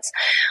benefits.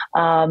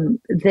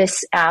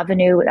 This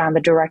avenue on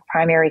the direct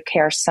primary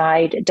care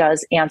side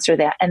does answer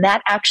that. And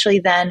that actually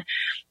then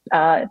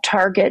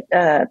target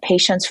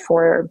patients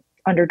for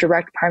under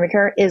direct primary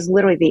care is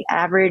literally the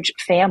average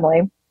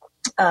family.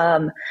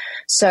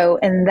 So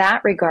in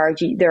that regard,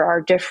 there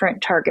are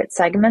different target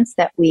segments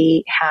that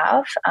we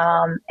have,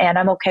 and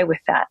I'm okay with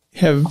that.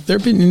 Have there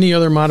been any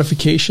other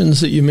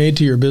modifications that you made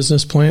to your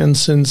business plan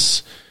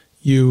since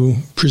you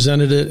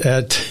presented it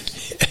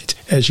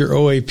as your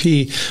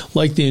OAP,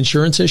 like the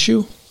insurance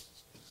issue?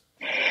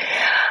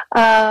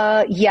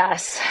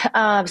 Yes.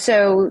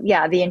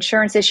 The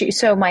insurance issue.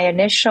 So my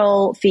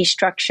initial fee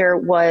structure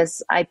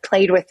was, I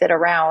played with it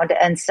around,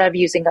 instead of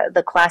using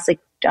the classic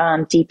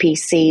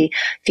DPC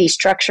fee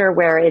structure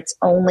where it's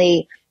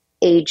only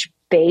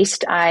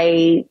age-based.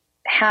 I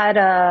had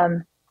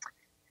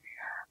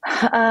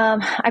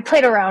I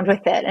played around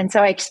with it, and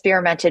so I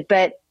experimented,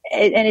 but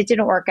it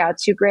didn't work out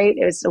too great.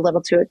 It was a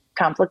little too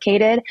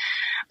complicated.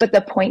 But the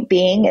point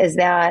being is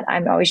that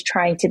I'm always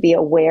trying to be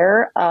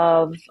aware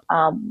of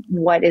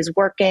what is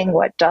working,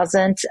 what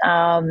doesn't.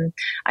 I'm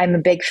a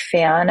big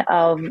fan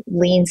of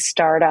lean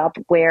startup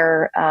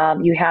where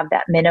you have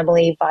that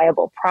minimally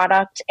viable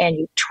product and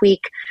you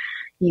tweak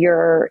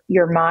your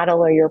model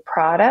or your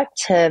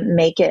product to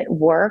make it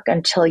work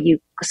until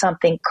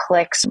something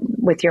clicks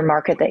with your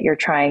market that you're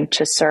trying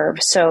to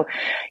serve. So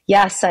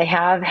yes, I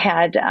have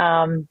had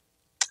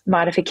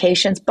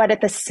modifications, but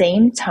at the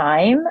same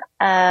time,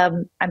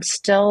 I'm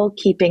still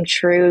keeping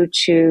true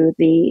to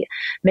the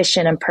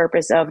mission and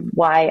purpose of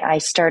why I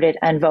started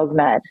En Vogue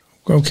Med.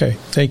 Okay,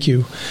 thank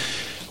you.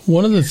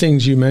 One of the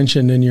things you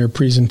mentioned in your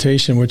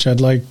presentation, which I'd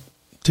like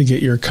to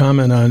get your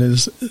comment on,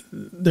 is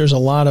there's a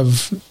lot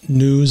of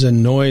news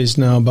and noise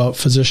now about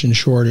physician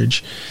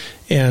shortage,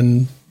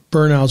 and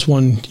burnout's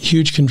one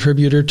huge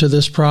contributor to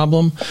this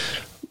problem.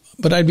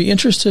 But I'd be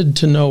interested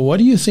to know, what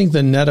do you think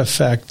the net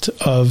effect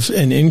of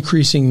an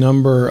increasing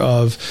number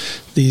of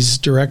these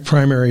direct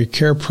primary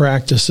care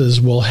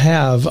practices will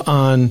have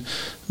on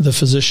the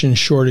physician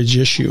shortage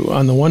issue?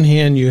 On the one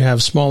hand, you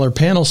have smaller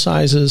panel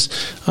sizes.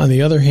 On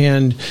the other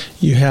hand,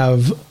 you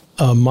have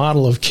a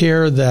model of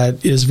care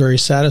that is very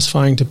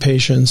satisfying to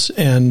patients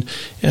and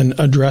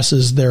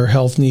addresses their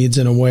health needs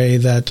in a way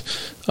that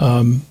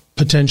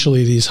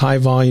potentially these high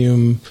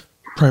volume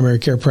primary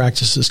care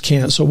practices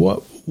can't. So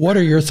what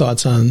are your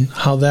thoughts on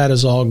how that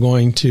is all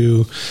going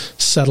to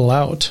settle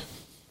out?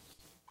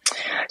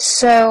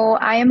 So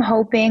I am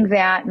hoping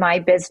that my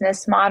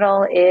business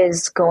model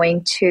is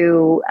going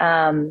to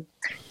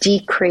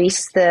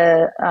decrease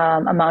the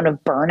amount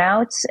of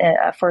burnouts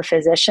for a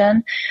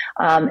physician,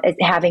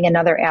 having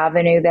another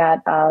avenue that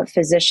a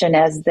physician,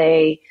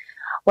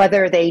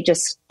 whether they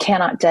just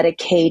cannot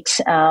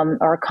dedicate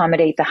or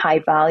accommodate the high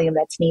volume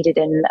that's needed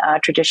in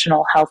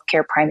traditional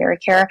healthcare, primary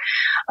care.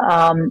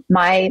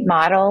 My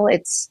model,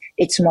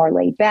 it's more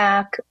laid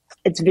back.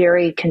 It's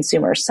very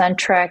consumer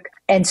centric.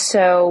 And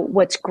so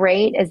what's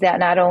great is that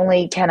not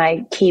only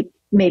can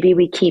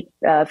we keep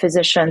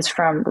physicians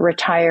from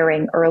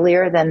retiring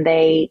earlier than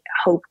they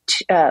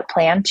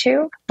plan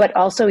to, but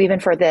also even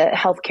for the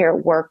healthcare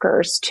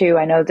workers too.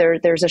 I know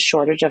there's a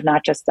shortage of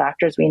not just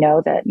doctors. We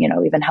know that,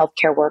 even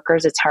healthcare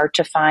workers, it's hard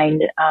to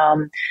find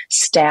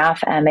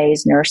staff,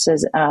 MAs,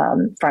 nurses,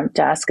 front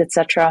desk,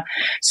 etc.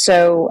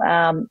 So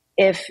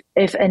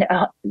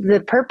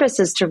the purpose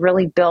is to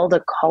really build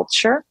a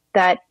culture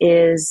that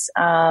is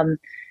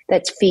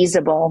that's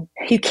feasible.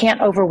 You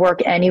can't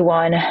overwork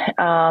anyone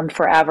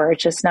forever.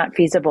 It's just not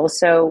feasible.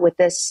 So with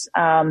this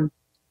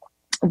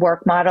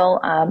work model,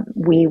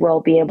 we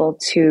will be able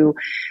to,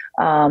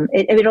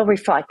 it'll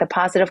reflect, the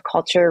positive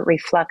culture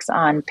reflects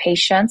on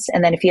patients.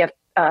 And then if you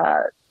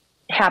have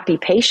happy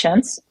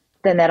patients,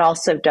 then that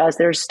also does.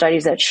 There's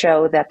studies that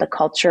show that the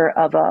culture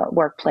of a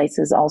workplace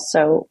is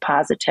also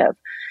positive.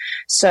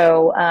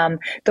 So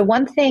the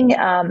one thing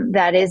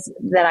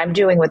that I'm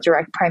doing with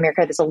direct primary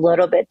care that's a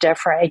little bit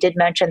different, I did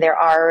mention there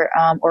are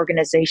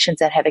organizations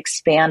that have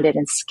expanded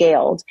and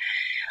scaled.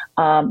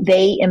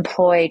 They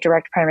employ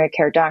direct primary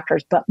care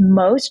doctors, but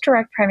most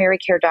direct primary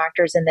care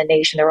doctors in the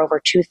nation, there are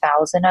over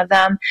 2,000 of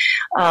them,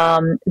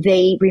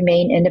 they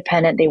remain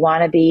independent. They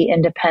want to be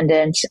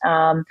independent.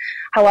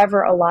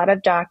 However, a lot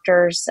of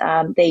doctors,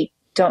 they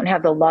don't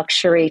have the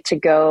luxury to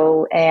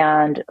go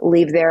and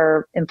leave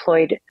their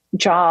employed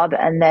job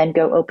and then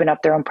go open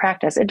up their own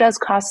practice. It does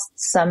cost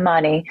some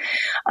money.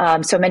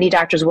 So many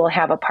doctors will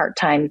have a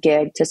part-time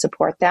gig to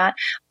support that.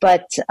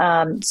 But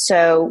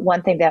so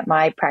one thing that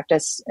my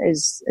practice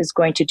is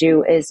going to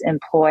do is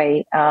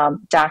employ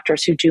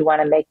doctors who do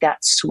want to make that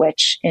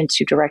switch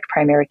into direct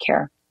primary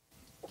care.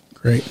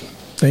 Great.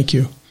 Thank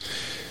you.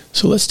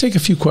 So let's take a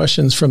few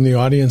questions from the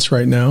audience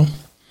right now.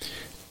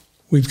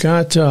 We've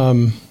got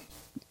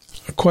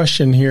a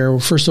question here.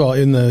 First of all,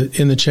 in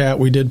the chat,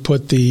 we did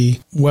put the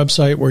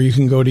website where you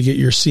can go to get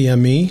your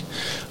CME.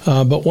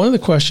 But one of the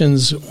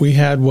questions we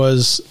had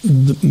was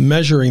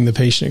measuring the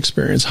patient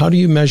experience. How do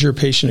you measure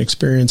patient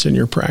experience in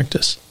your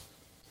practice?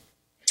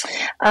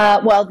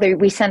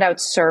 We send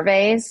out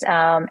surveys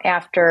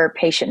after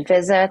patient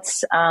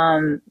visits,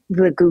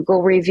 the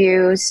Google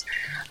reviews,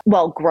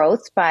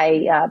 growth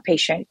by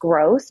patient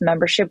growth,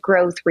 membership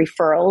growth,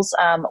 referrals.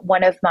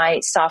 One of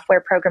my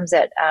software programs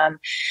that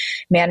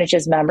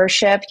manages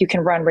membership, you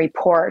can run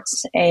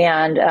reports.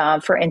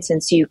 And for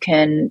instance, you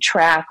can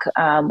track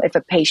if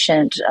a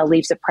patient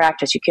leaves the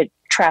practice, you could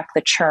track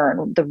the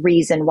churn, the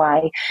reason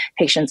why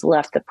patients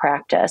left the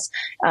practice.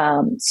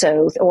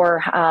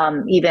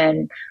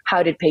 Even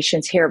how did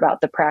patients hear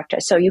about the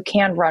practice? So you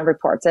can run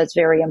reports. That's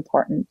very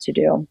important to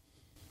do.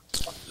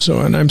 So,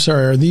 and I'm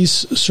sorry, are these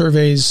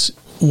surveys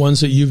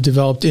ones that you've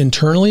developed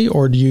internally,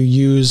 or do you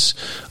use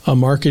a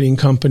marketing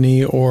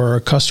company or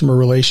a customer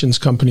relations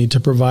company to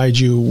provide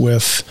you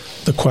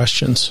with the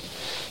questions?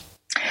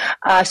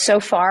 So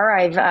far,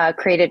 I've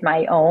created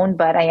my own,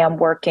 but I am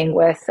working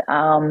with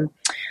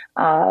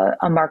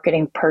a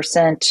marketing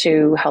person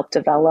to help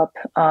develop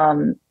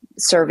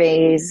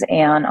surveys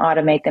and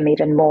automate them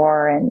even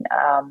more. And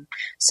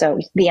so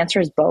the answer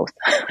is both.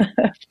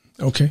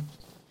 Okay.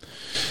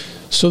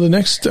 So the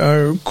next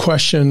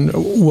question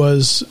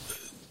was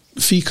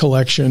fee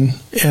collection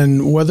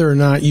and whether or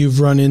not you've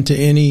run into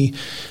any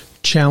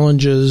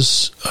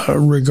challenges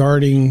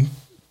regarding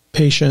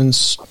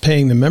patients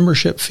paying the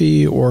membership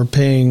fee or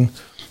paying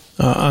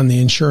on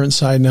the insurance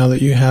side now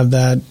that you have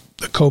that,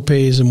 the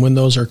copays and when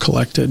those are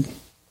collected.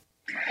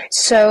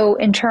 So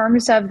in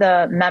terms of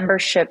the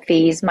membership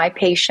fees, my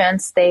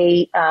patients,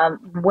 they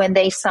when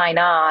they sign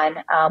on,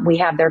 we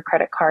have their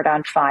credit card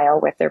on file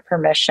with their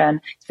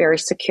permission. It's very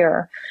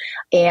secure.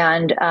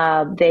 And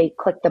they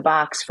click the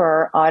box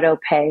for auto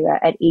pay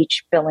at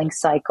each billing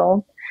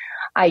cycle.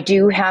 I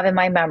do have in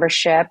my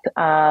membership,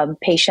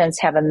 patients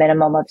have a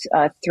minimum of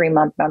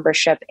 3-month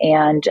membership.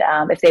 And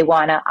if they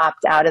want to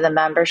opt out of the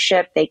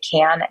membership, they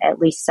can at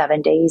least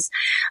 7 days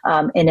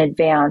in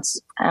advance.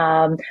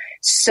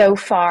 So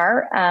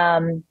far,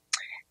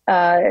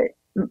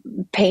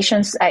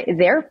 patients,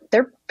 they're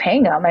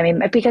paying them. I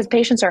mean, because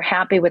patients are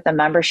happy with the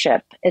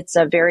membership. It's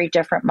a very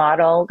different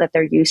model that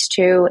they're used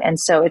to. And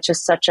so it's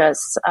just such a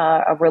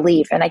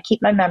relief. And I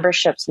keep my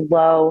memberships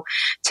low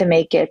to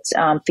make it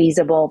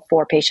feasible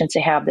for patients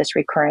to have this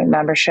recurring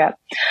membership.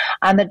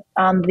 On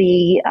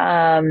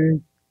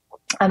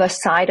the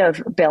side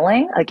of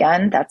billing,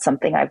 again, that's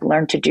something I've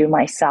learned to do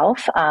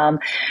myself.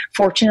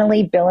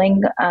 Fortunately,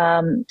 billing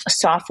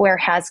software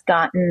has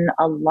gotten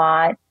a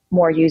lot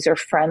more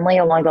user-friendly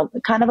along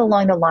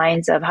the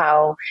lines of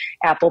how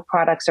Apple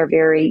products are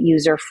very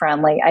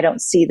user-friendly. I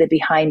don't see the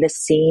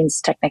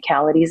behind-the-scenes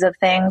technicalities of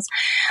things.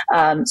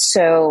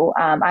 So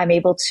I'm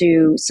able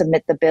to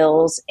submit the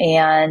bills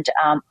and,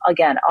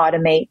 again,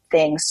 automate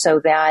things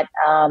so that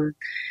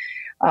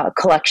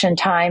collection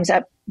times,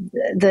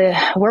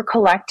 we're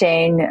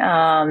collecting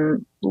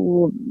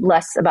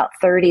less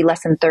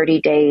than 30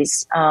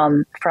 days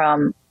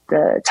from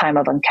the time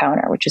of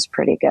encounter, which is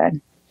pretty good.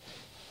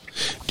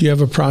 Do you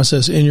have a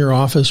process in your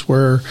office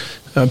where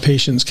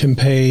patients can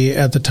pay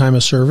at the time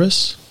of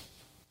service?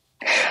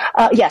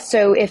 Yes.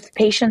 So if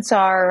patients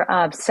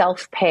are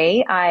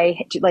self-pay,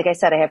 like I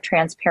said, I have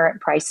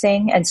transparent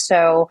pricing. And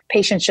so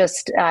patients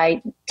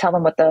I tell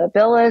them what the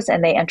bill is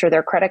and they enter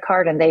their credit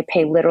card and they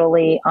pay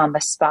literally on the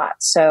spot.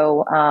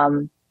 So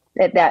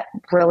that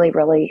really,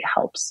 really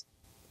helps.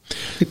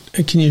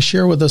 Can you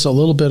share with us a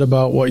little bit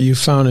about what you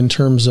found in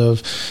terms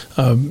of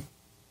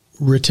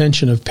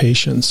retention of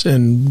patients?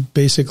 And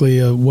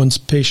basically, once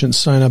patients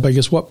sign up, I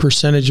guess what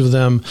percentage of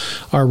them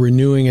are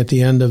renewing at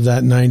the end of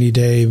that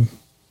 90-day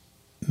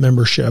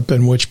membership,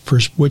 and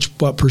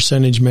what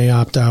percentage may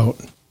opt out?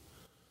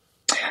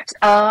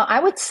 I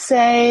would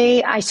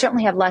say I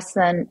certainly have less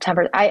than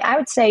 10%. I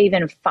would say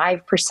even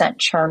 5%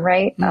 churn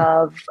rate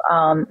of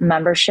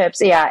memberships.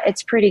 Yeah,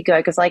 it's pretty good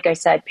because, like I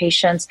said,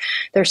 patients,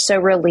 they're so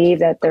relieved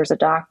that there's a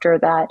doctor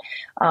that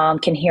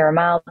can hear them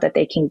out, that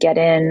they can get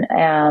in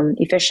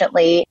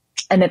efficiently,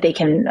 and that they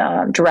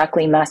can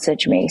directly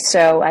message me.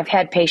 So I've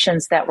had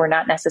patients that were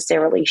not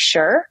necessarily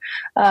sure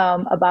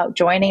about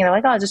joining. They're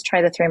like, oh, I'll just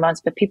try the 3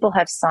 months. But people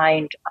have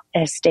signed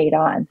and stayed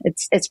on.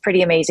 It's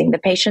pretty amazing. The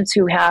patients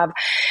who have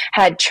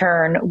had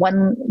churn,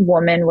 one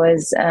woman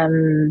was,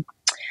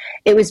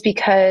 it was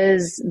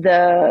because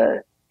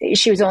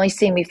she was only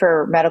seeing me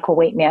for medical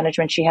weight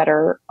management. She had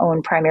her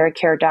own primary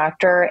care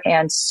doctor.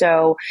 And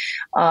so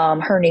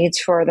her needs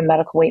for the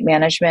medical weight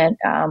management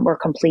were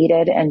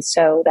completed. And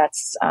so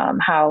that's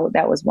how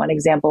that was one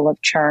example of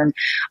churn.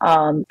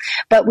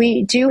 But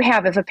we do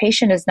have, if a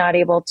patient is not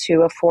able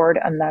to afford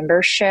a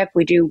membership,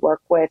 we do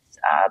work with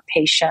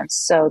patients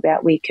so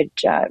that we could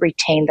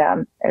retain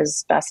them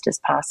as best as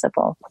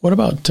possible. What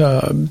about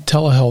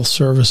telehealth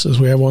services?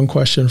 We have one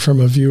question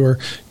from a viewer.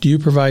 Do you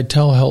provide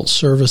telehealth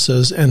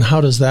services, and how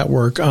does that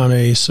work on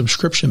a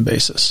subscription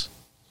basis?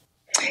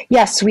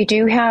 Yes, we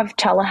do have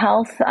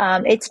telehealth.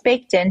 It's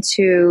baked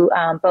into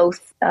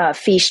both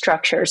fee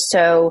structures.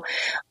 So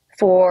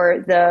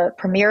for the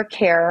Premier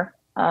Care,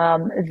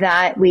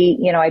 that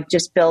I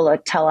just bill a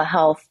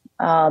telehealth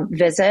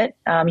visit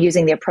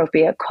using the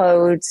appropriate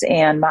codes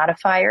and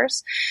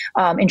modifiers.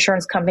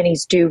 Insurance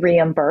companies do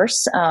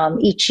reimburse.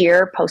 Each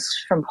year,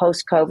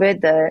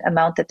 post-COVID, the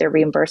amount that they're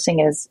reimbursing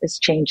is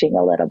changing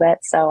a little bit.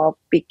 So I'll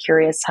be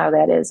curious how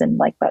that is in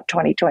about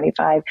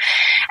 2025.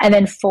 And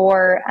then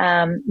for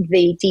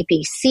the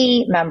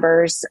DPC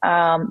members,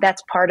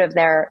 that's part of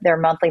their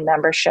monthly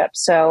membership.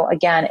 So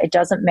again, it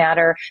doesn't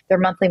matter their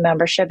monthly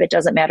membership. It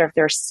doesn't matter if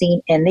they're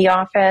seen in the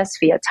office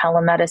via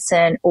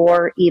telemedicine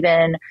or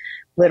even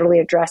literally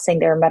addressing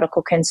their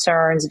medical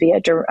concerns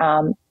via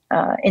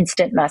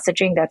instant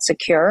messaging that's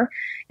secure.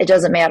 It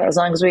doesn't matter as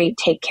long as we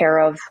take care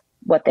of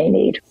what they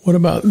need. What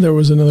about, there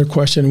was another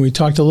question. We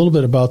talked a little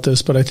bit about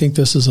this, but I think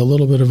this is a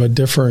little bit of a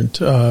different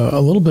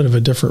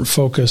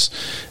focus.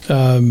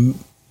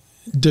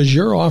 Does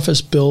your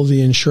office bill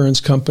the insurance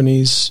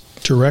companies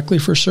directly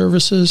for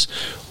services,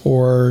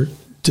 or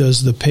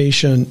does the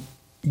patient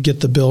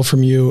get the bill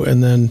from you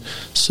and then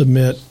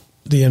submit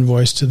the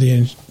invoice to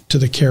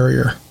the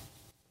carrier?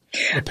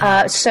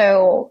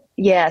 So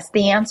yes,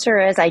 the answer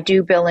is I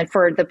do bill, and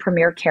for the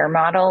Premier Care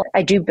model,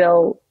 I do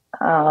bill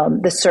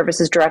the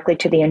services directly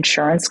to the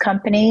insurance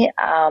company.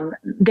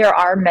 There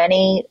are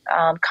many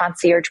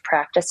concierge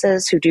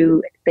practices who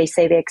they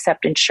say they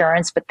accept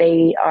insurance, but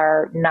they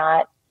are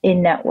not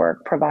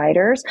in-network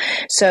providers.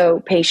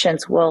 So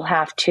patients will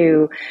have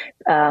to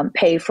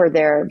pay for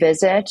their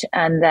visit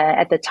and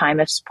at the time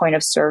of point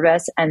of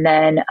service, and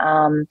then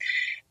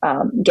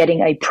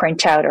getting a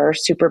printout or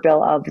super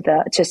bill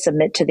to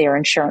submit to their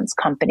insurance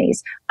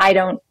companies. I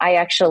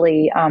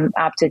actually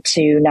opted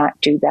to not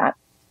do that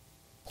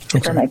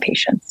for my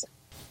patients.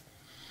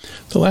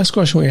 The last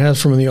question we have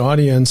from the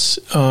audience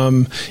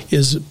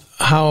is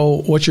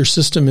what your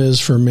system is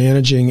for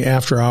managing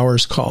after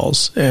hours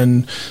calls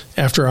and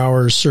after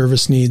hours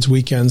service needs,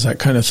 weekends, that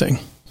kind of thing.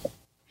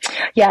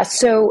 Yeah.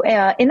 So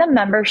in the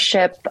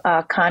membership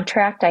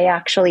contract, I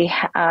actually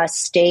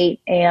state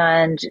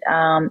and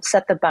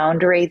set the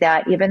boundary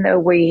that even though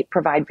we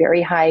provide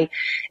very high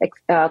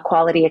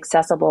quality,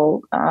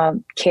 accessible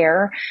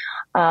care,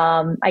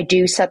 I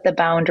do set the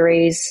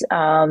boundaries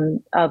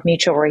of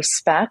mutual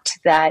respect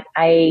that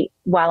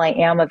while I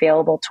am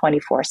available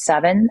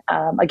 24/7,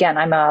 again,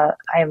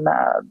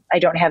 I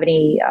don't have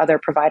any other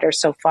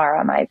providers so far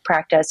on my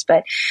practice,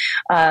 but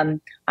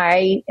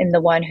I am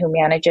the one who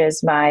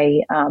manages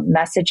my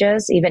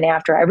messages even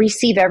after I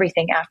receive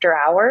everything after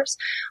hours.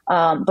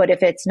 But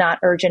if it's not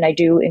urgent, I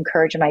do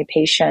encourage my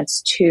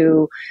patients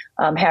to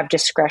have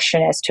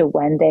discretion as to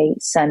when they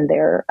send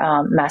their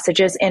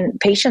messages. And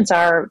patients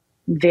are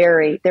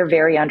they're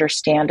very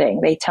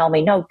understanding. They tell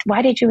me, no,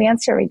 why did you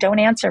answer me? Don't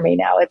answer me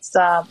now. It's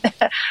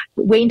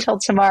wait until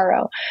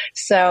tomorrow.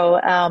 So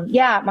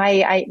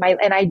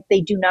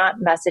they do not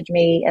message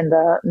me in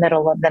the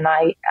middle of the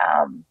night.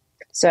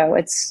 So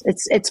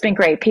it's been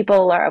great.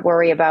 People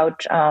worry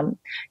about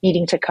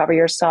needing to cover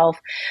yourself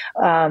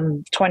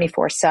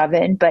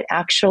 24/7, but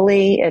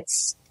actually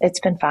it's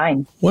been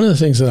fine. One of the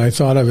things that I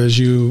thought of as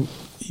you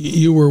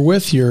were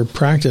with your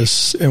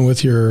practice and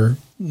with your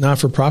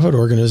not-for-profit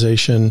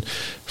organization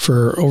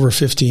for over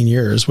 15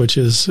 years, which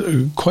is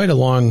quite a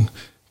long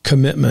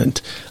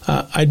commitment.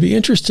 I'd be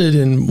interested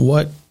in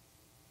what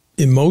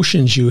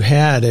emotions you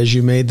had as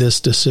you made this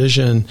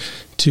decision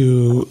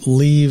to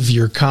leave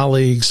your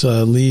colleagues,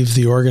 leave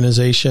the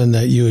organization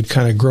that you had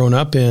kind of grown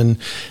up in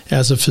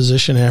as a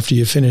physician after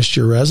you finished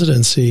your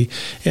residency.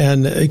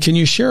 And can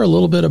you share a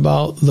little bit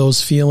about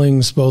those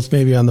feelings, both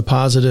maybe on the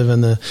positive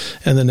and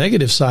the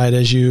negative side,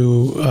 as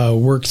you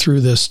work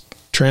through this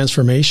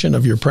transformation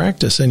of your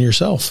practice and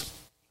yourself?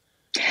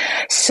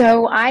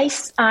 So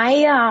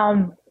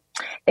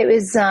it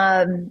was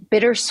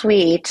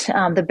bittersweet.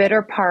 The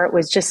bitter part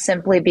was just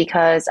simply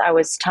because I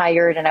was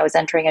tired and I was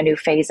entering a new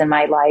phase in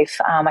my life.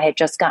 I had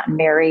just gotten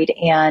married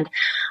and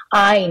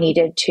I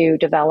needed to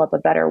develop a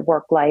better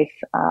work-life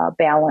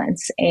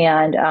balance.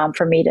 And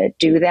for me to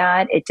do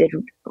that, it did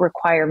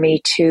require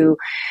me to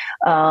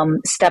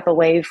step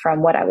away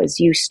from what I was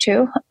used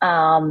to.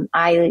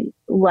 I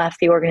left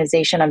the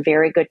organization on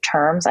very good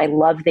terms. I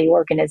love the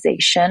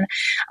organization.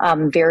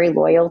 I'm very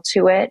loyal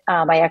to it.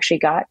 I actually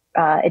got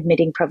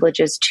admitting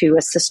privileges to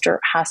a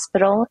sister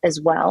hospital as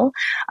well.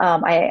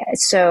 I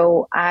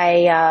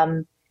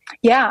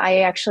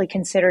actually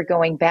considered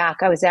going back.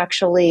 I was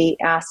actually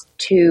asked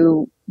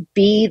to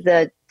be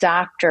the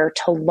doctor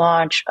to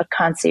launch a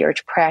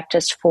concierge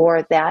practice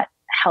for that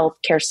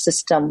healthcare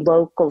system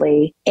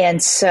locally.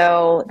 And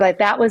so, but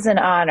that was an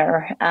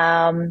honor.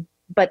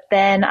 But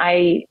then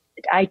I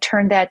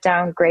turned that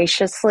down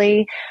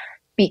graciously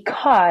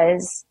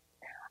because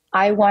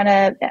I want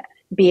to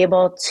be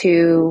able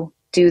to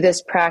do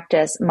this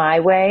practice my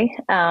way.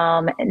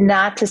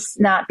 Not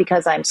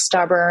because I'm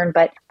stubborn,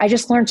 but I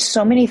just learned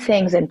so many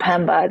things in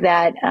Pemba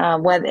that,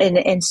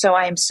 and so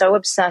I am so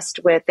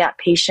obsessed with that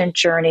patient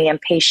journey and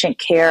patient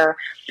care.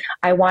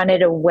 I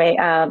wanted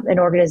an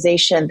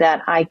organization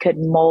that I could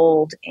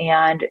mold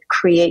and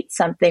create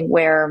something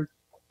where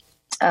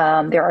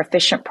there are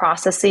efficient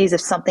processes.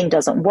 If something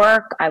doesn't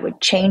work, I would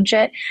change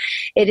it.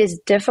 It is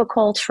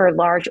difficult for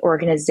large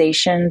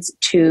organizations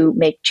to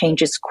make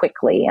changes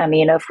quickly. I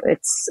mean, if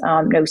it's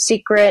no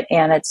secret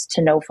and it's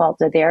to no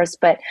fault of theirs,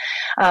 but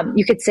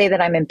you could say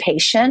that I'm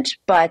impatient,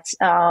 but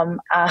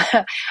I'm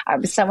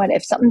someone,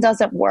 if something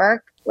doesn't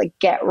work, like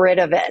get rid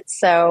of it.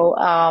 So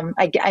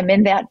I'm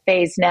in that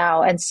phase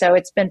now. And so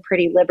it's been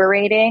pretty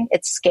liberating.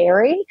 It's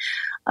scary.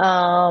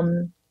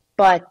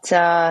 But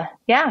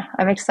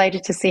I'm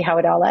excited to see how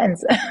it all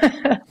ends.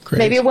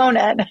 Maybe it won't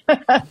end.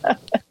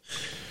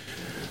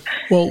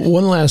 Well,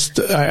 one last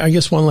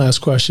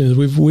question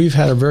is we've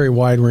had a very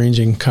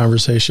wide-ranging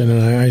conversation,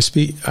 and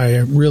I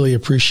really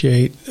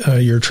appreciate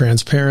your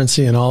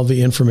transparency and all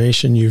the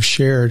information you've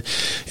shared.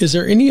 Is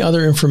there any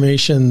other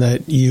information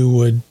that you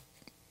would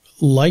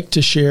like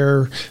to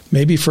share,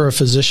 maybe for a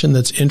physician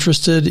that's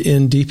interested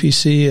in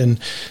DPC and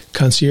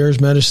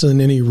concierge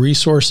medicine, any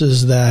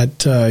resources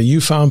that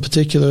you found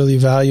particularly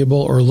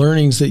valuable or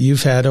learnings that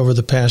you've had over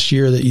the past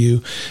year that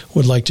you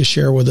would like to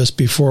share with us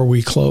before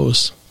we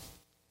close?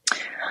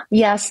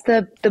 Yes,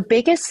 the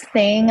biggest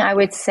thing I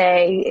would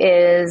say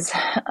is,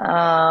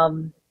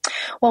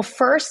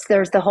 first,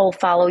 there's the whole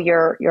follow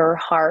your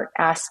heart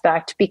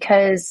aspect,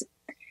 because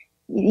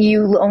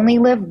you only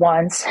live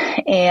once,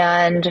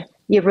 and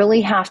you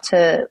really have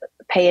to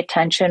pay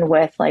attention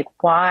with like,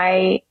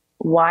 why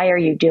are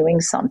you doing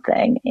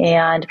something?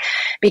 And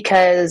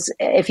because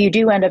if you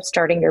do end up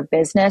starting your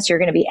business, you're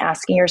going to be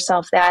asking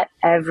yourself that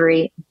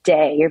every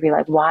day. You'll be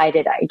like, why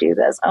did I do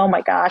this? Oh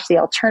my gosh, the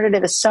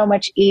alternative is so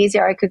much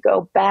easier. I could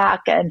go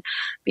back and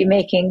be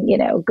making,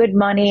 good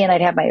money, and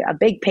I'd have a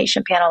big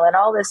patient panel and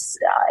all this.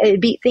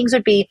 Things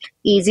would be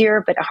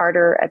easier, but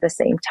harder at the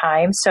same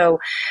time. So,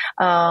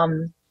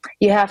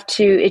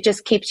 it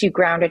just keeps you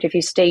grounded if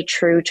you stay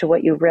true to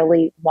what you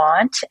really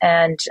want.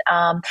 And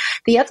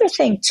the other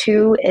thing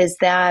too is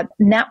that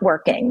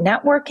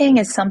networking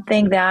is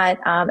something that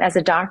as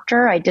a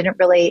doctor, I didn't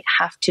really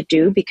have to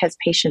do because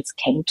patients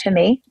came to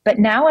me. But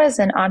now as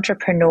an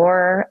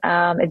entrepreneur,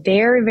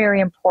 very, very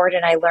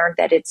important. I learned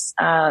that it's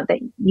that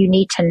you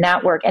need to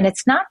network, and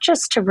it's not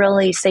just to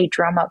really say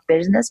drum up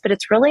business, but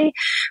it's really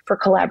for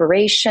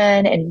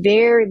collaboration, and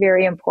very,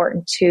 very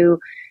important to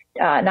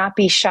not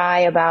be shy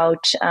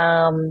about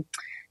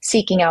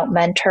seeking out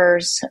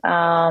mentors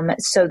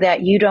so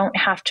that you don't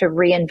have to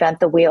reinvent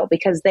the wheel,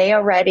 because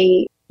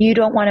you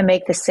don't want to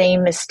make the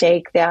same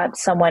mistake that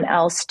someone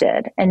else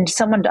did, and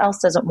someone else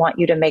doesn't want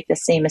you to make the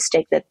same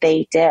mistake that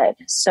they did.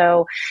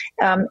 So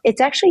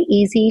it's actually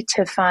easy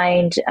to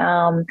find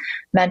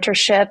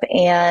mentorship,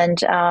 and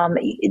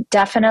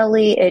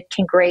definitely it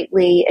can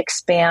greatly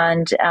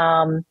expand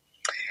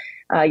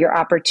your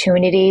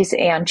opportunities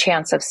and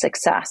chance of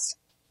success.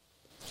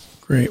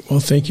 Great. Well,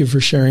 thank you for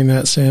sharing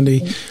that,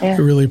 Sandy. Yeah. I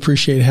really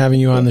appreciate having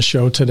you on the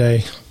show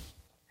today.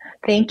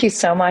 Thank you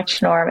so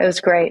much, Norm. It was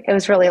great. It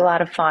was really a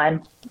lot of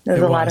fun. It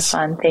was a lot of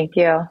fun. Thank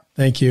you.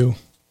 Thank you.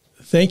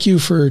 Thank you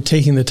for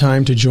taking the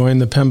time to join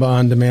the Pemba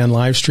On Demand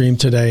live stream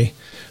today.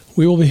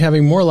 We will be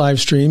having more live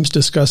streams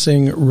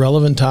discussing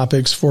relevant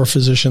topics for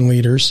physician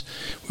leaders.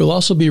 We'll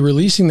also be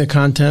releasing the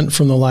content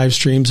from the live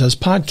streams as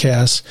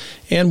podcasts,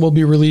 and we'll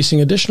be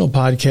releasing additional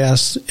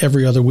podcasts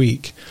every other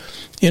week.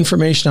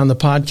 Information on the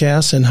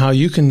podcast and how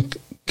you can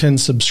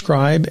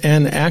subscribe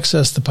and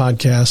access the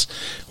podcast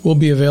will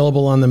be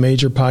available on the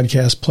major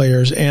podcast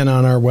players and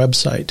on our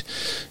website.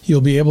 You'll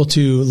be able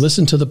to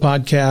listen to the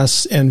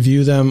podcasts and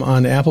view them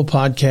on Apple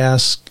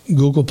Podcasts,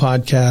 Google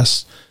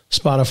Podcasts,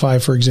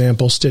 Spotify, for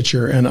example,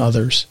 Stitcher, and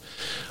others.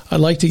 I'd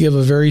like to give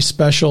a very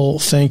special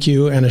thank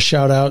you and a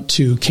shout out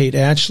to Kate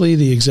Atchley,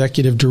 the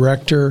Executive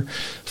Director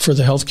for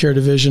the Healthcare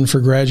Division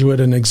for Graduate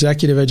and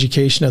Executive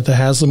Education at the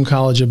Haslam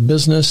College of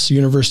Business,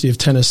 University of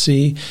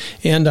Tennessee,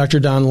 and Dr.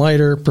 Don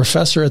Leiter,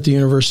 Professor at the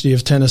University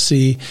of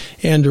Tennessee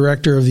and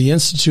Director of the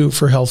Institute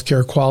for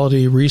Healthcare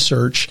Quality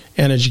Research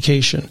and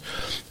Education.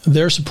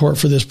 Their support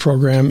for this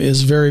program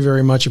is very,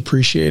 very much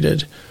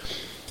appreciated.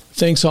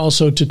 Thanks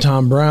also to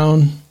Tom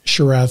Brown,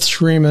 Sharath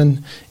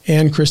Shreeman,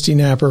 and Christy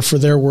Napper for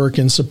their work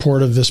in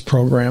support of this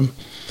program.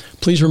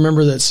 Please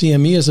remember that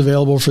CME is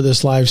available for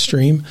this live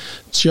stream.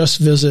 Just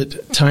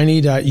visit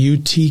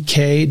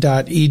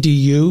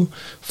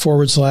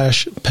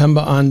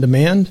tiny.utk.edu/Pemba On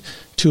Demand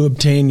to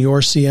obtain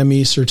your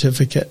CME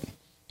certificate.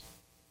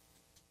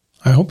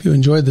 I hope you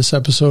enjoyed this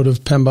episode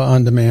of Pemba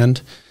On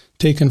Demand,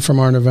 taken from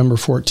our November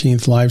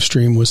 14th live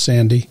stream with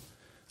Sandy.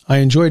 I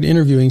enjoyed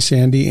interviewing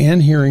Sandy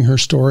and hearing her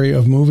story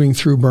of moving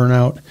through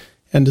burnout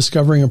and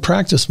discovering a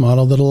practice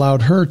model that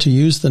allowed her to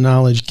use the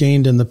knowledge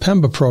gained in the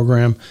PEMBA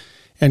program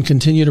and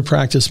continue to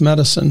practice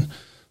medicine.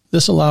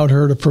 This allowed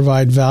her to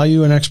provide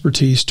value and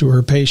expertise to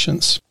her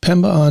patients.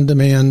 PEMBA On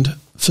Demand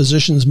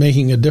Physicians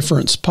Making a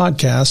Difference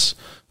podcasts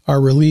are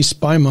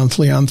released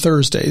bi-monthly on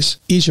Thursdays.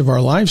 Each of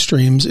our live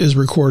streams is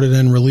recorded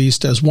and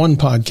released as one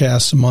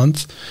podcast a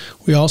month.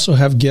 We also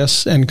have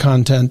guests and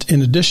content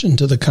in addition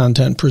to the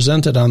content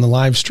presented on the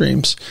live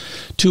streams.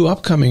 2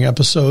 upcoming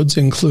episodes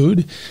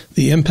include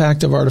The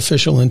Impact of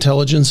Artificial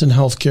Intelligence in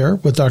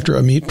Healthcare with Dr.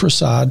 Amit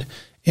Prasad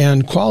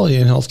and Quality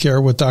in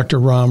Healthcare with Dr.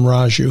 Ram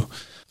Raju.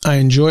 I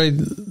enjoyed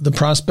the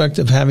prospect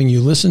of having you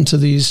listen to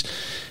these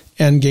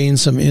and gain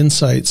some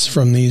insights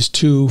from these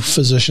 2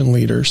 physician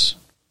leaders.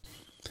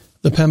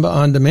 The Pemba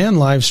On Demand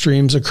live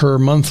streams occur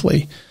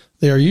monthly.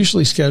 They are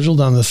usually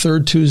scheduled on the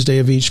 3rd Tuesday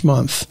of each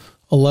month,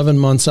 11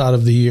 months out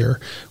of the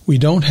year. We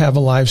don't have a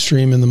live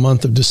stream in the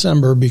month of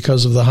December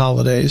because of the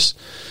holidays.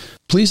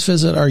 Please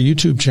visit our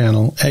YouTube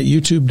channel at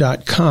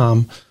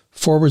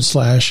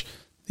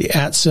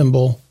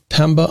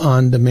youtube.com/Pemba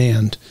On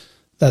Demand.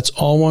 That's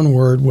all one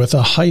word with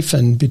a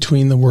hyphen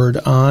between the word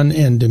on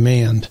and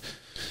demand.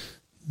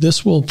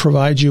 This will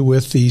provide you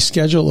with the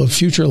schedule of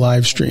future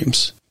live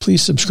streams.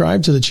 Please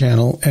subscribe to the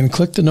channel and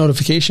click the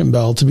notification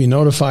bell to be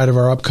notified of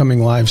our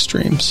upcoming live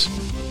streams.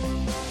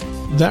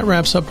 That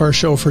wraps up our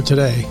show for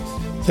today.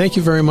 Thank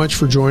you very much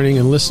for joining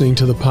and listening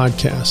to the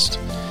podcast.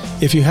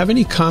 If you have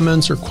any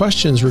comments or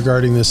questions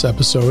regarding this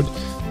episode,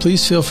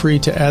 please feel free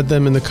to add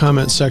them in the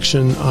comment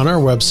section on our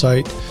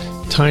website,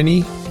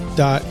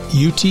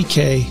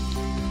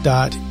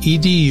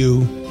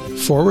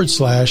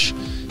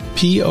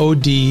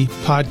 tiny.utk.edu/POD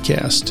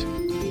podcast.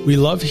 We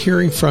love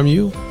hearing from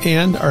you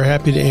and are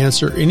happy to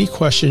answer any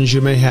questions you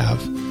may have.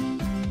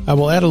 I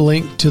will add a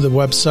link to the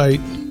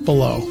website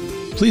below.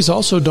 Please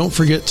also don't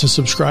forget to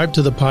subscribe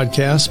to the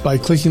podcast by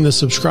clicking the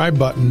subscribe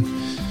button.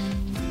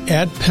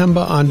 Add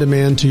Pemba On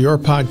Demand to your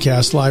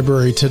podcast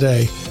library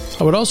today.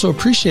 I would also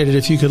appreciate it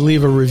if you could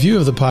leave a review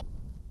of the podcast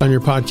on your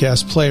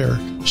podcast player.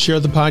 Share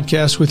the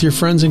podcast with your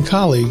friends and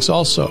colleagues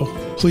also.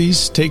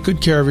 Please take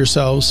good care of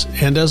yourselves,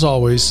 and as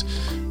always,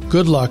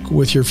 good luck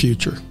with your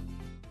future.